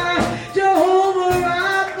Rapha. Jehovah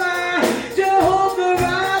Rapha. Jehovah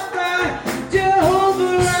Rapha.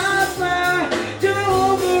 Jehovah Rapha.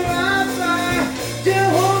 Jehovah Rapha.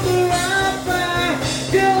 Jehovah Rapha.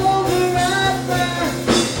 Jehovah Rapha.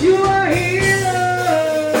 You are healer.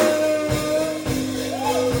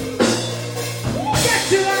 Yes,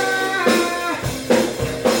 you are.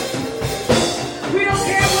 We don't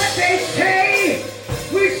care what they say.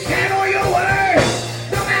 We stand on your word.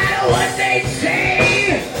 No matter what they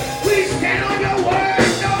say. We stand on your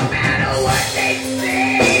word. No matter what they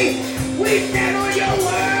say. We stand on your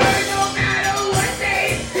word. No matter what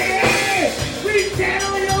they say. We stand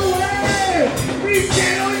on your word. We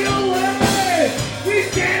stand on your word. We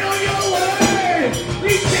stand on your word.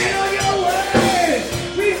 We stand on your word.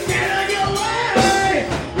 We stand on your word.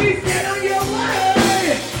 We stand on your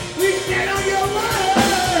word. We stand on your word.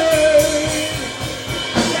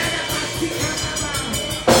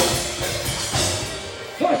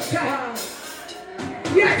 Hosha.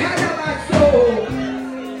 Yatanabaso.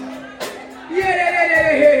 Yeah.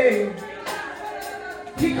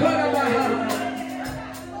 Hikarabaha.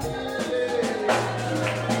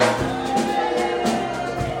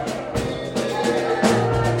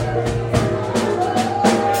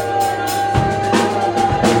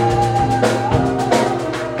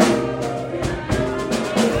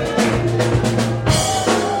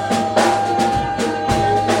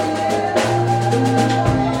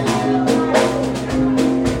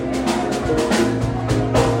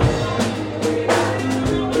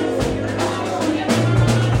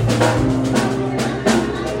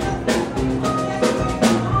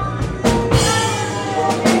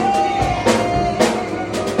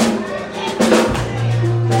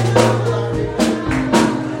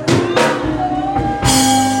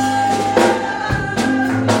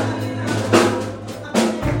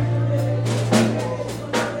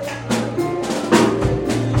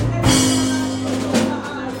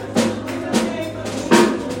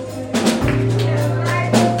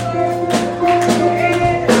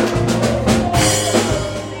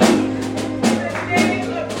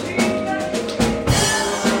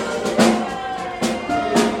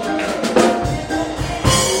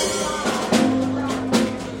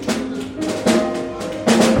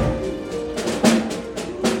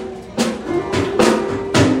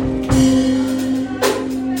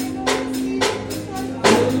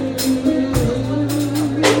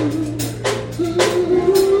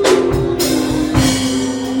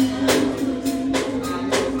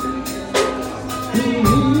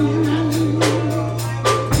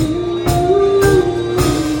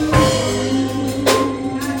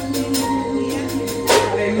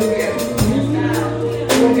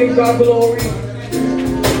 give God glory.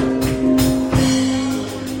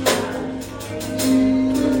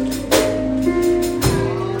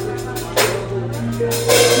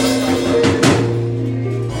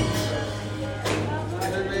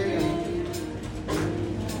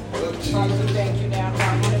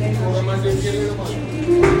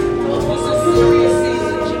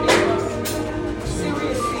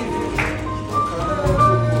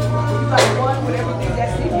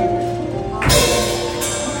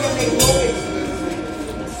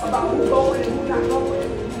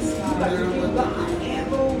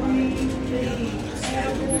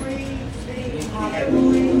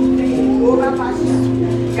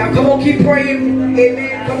 Now come on, keep praying.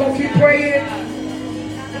 Amen. Come on, keep praying.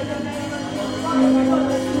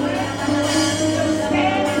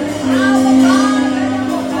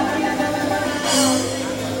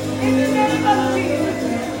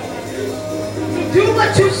 Do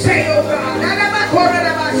what you say, oh God.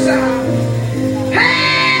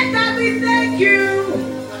 Hey, God, we thank you.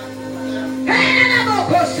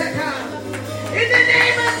 In the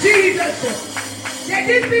name of Jesus, that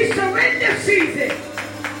this be surrender season.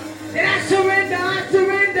 That I surrender.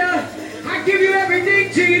 I give you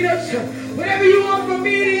everything, Jesus. Whatever you want from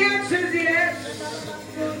me, the answer is yes.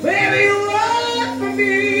 Whatever you want from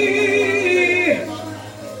me.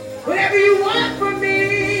 Whatever you want from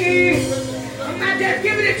me. I'm not just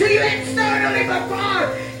giving it to you externally, but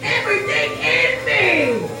God, everything in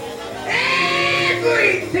me.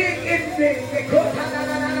 Everything in me.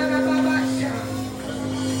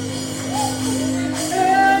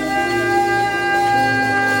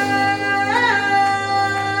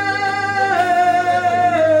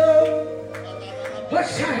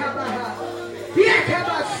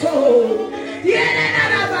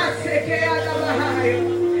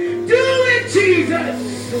 Do it, Jesus,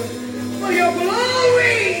 for your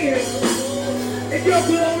glory. And your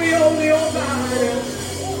glory only, oh God.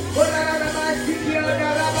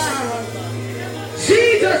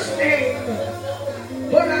 Jesus' name.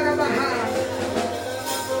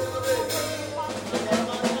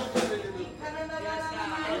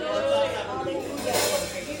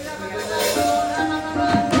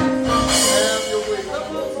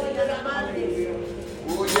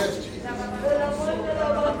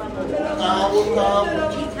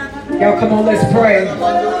 Y'all, come on, let's pray.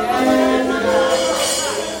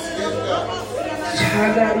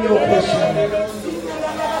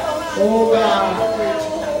 Oh God.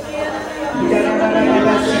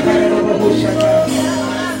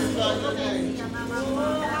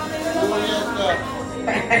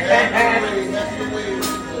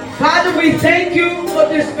 Father, we thank you for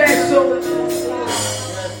this vessel.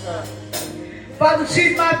 Father,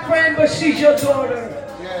 she's my friend, but she's your daughter.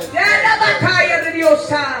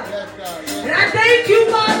 And I thank you,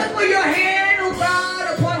 Father, for your hand, oh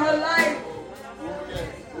God, upon her life.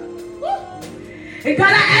 And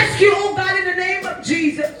God, I ask you, oh God, in the name of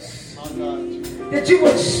Jesus, that you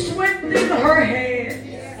would strengthen her hand.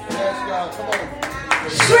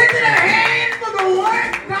 Strengthen her hand for the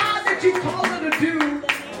work, God, that you call her to do.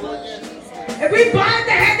 And we bind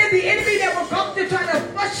the hand of the enemy that will come to try to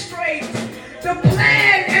frustrate the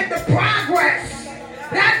plan and the progress.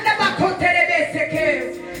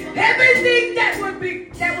 Everything that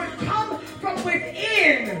would come from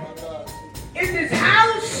within in this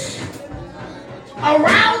house,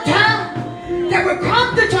 around her, that would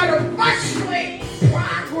come to try to frustrate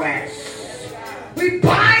progress. We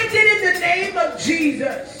bind it in the name of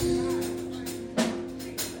Jesus.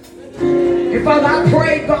 And Father, I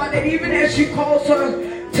pray, God, that even as she calls her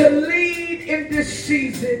to lead in this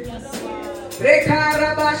season,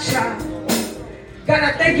 God,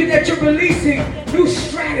 I thank you that you're releasing new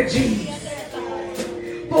strategies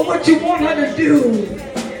for what you want her to do,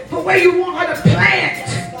 for where you want her to plant.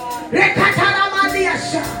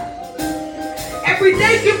 And we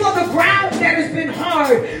thank you for the ground that has been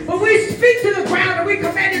hard. But we speak to the ground and we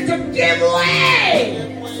command it to give way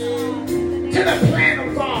to the plan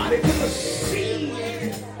of God and to the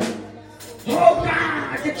seed, oh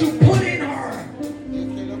God, that you put in her.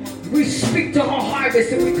 We speak to her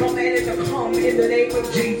harvest and we command it to come in the name of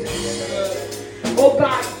Jesus. Oh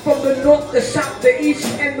God, from the north, the south, the east,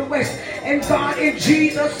 and the west. And God, in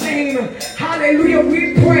Jesus' name, hallelujah,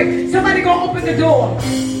 we pray. Somebody go open the door.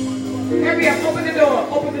 Hurry up, open the door,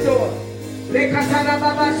 open the door.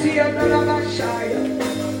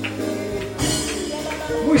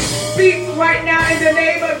 We speak right now in the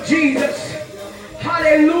name of Jesus,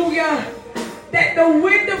 hallelujah, that the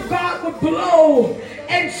wind of God would blow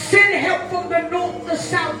and send help from the north, the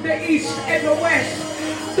south, the east, and the west.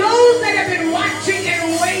 Those that have been watching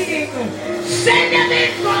and waiting, send them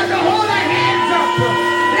in, God, to hold our hands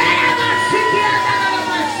up.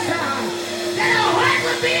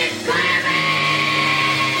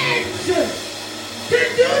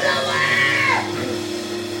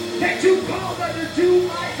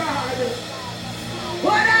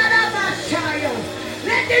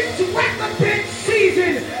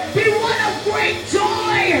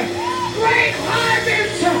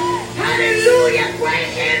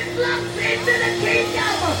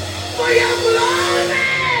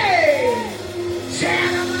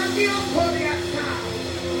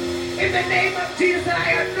 the name of Jesus,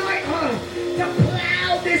 I anoint her to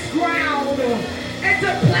plow this ground and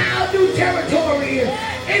to plow new territory.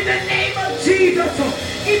 In the name of Jesus,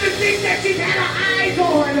 even things that she's had her eyes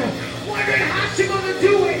on, wondering how she's going to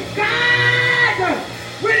do it. God,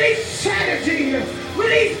 release strategy,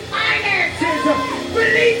 release finances,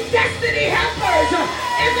 release destiny helpers.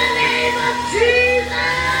 In the name of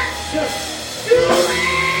Jesus, do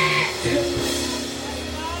it.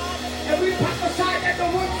 And we prophesy that the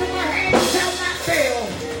works of our hands shall not fail.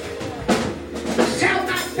 Shall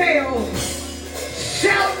not fail.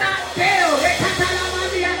 Shall not fail.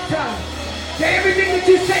 That everything that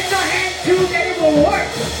you set your hand to, that it will work,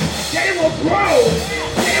 that it will grow,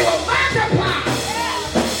 that it will multiply.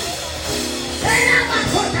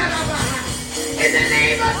 In the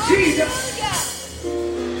name of Jesus.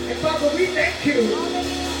 And Father, we thank you.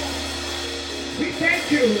 We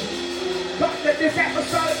thank you. God, that this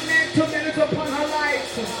apostolic mantle that is upon her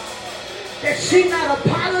life, that she not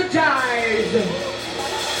apologize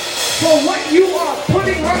for what you are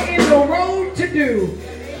putting her in the road to do.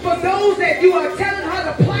 For those that you are telling her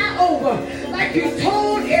to plow over, like you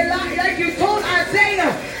told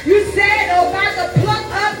Isaiah, you said, oh God, to pluck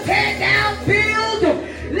up, tear down, build.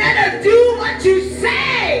 Let her do what you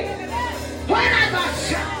say.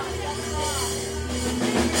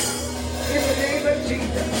 In the name of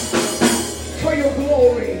Jesus, for your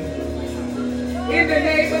glory. In the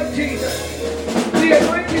name of Jesus, the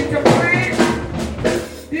anointing to plant,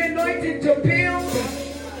 the anointing to build,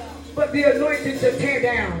 but the anointing to tear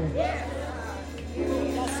down.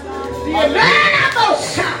 The anointing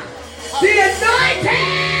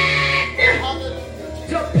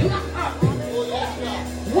to pluck up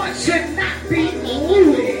what should not be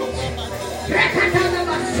rooted.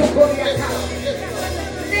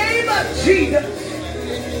 Name of Jesus.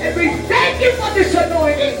 And we thank you for this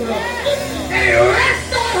anointing. And it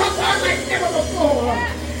rests on her God like never before.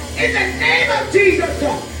 In the name of Jesus.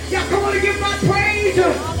 Y'all come on and give my praise. Do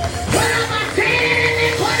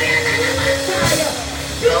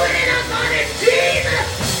it in our God in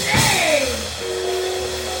Jesus' name.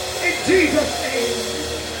 In Jesus' name.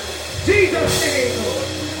 Jesus' name.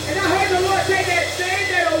 And I heard the Lord say that they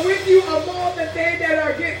that are with you are more than they that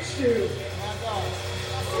are against you.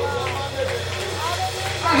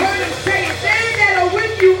 I heard him say, they that are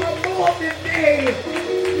with you are more than they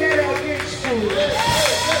that are against you.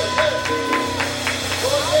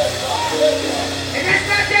 And that's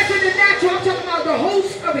not just in the natural. I'm talking about the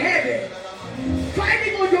host of heaven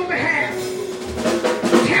fighting on your behalf,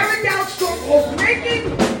 tearing down strongholds, making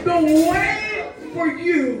the way for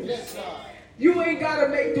you. You ain't got to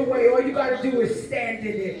make the way. All you got to do is stand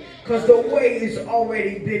in it, because the way has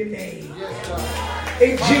already been made.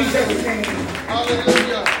 In Jesus' name.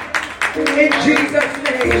 Hallelujah. In Jesus'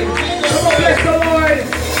 name. Come on, bless the Lord.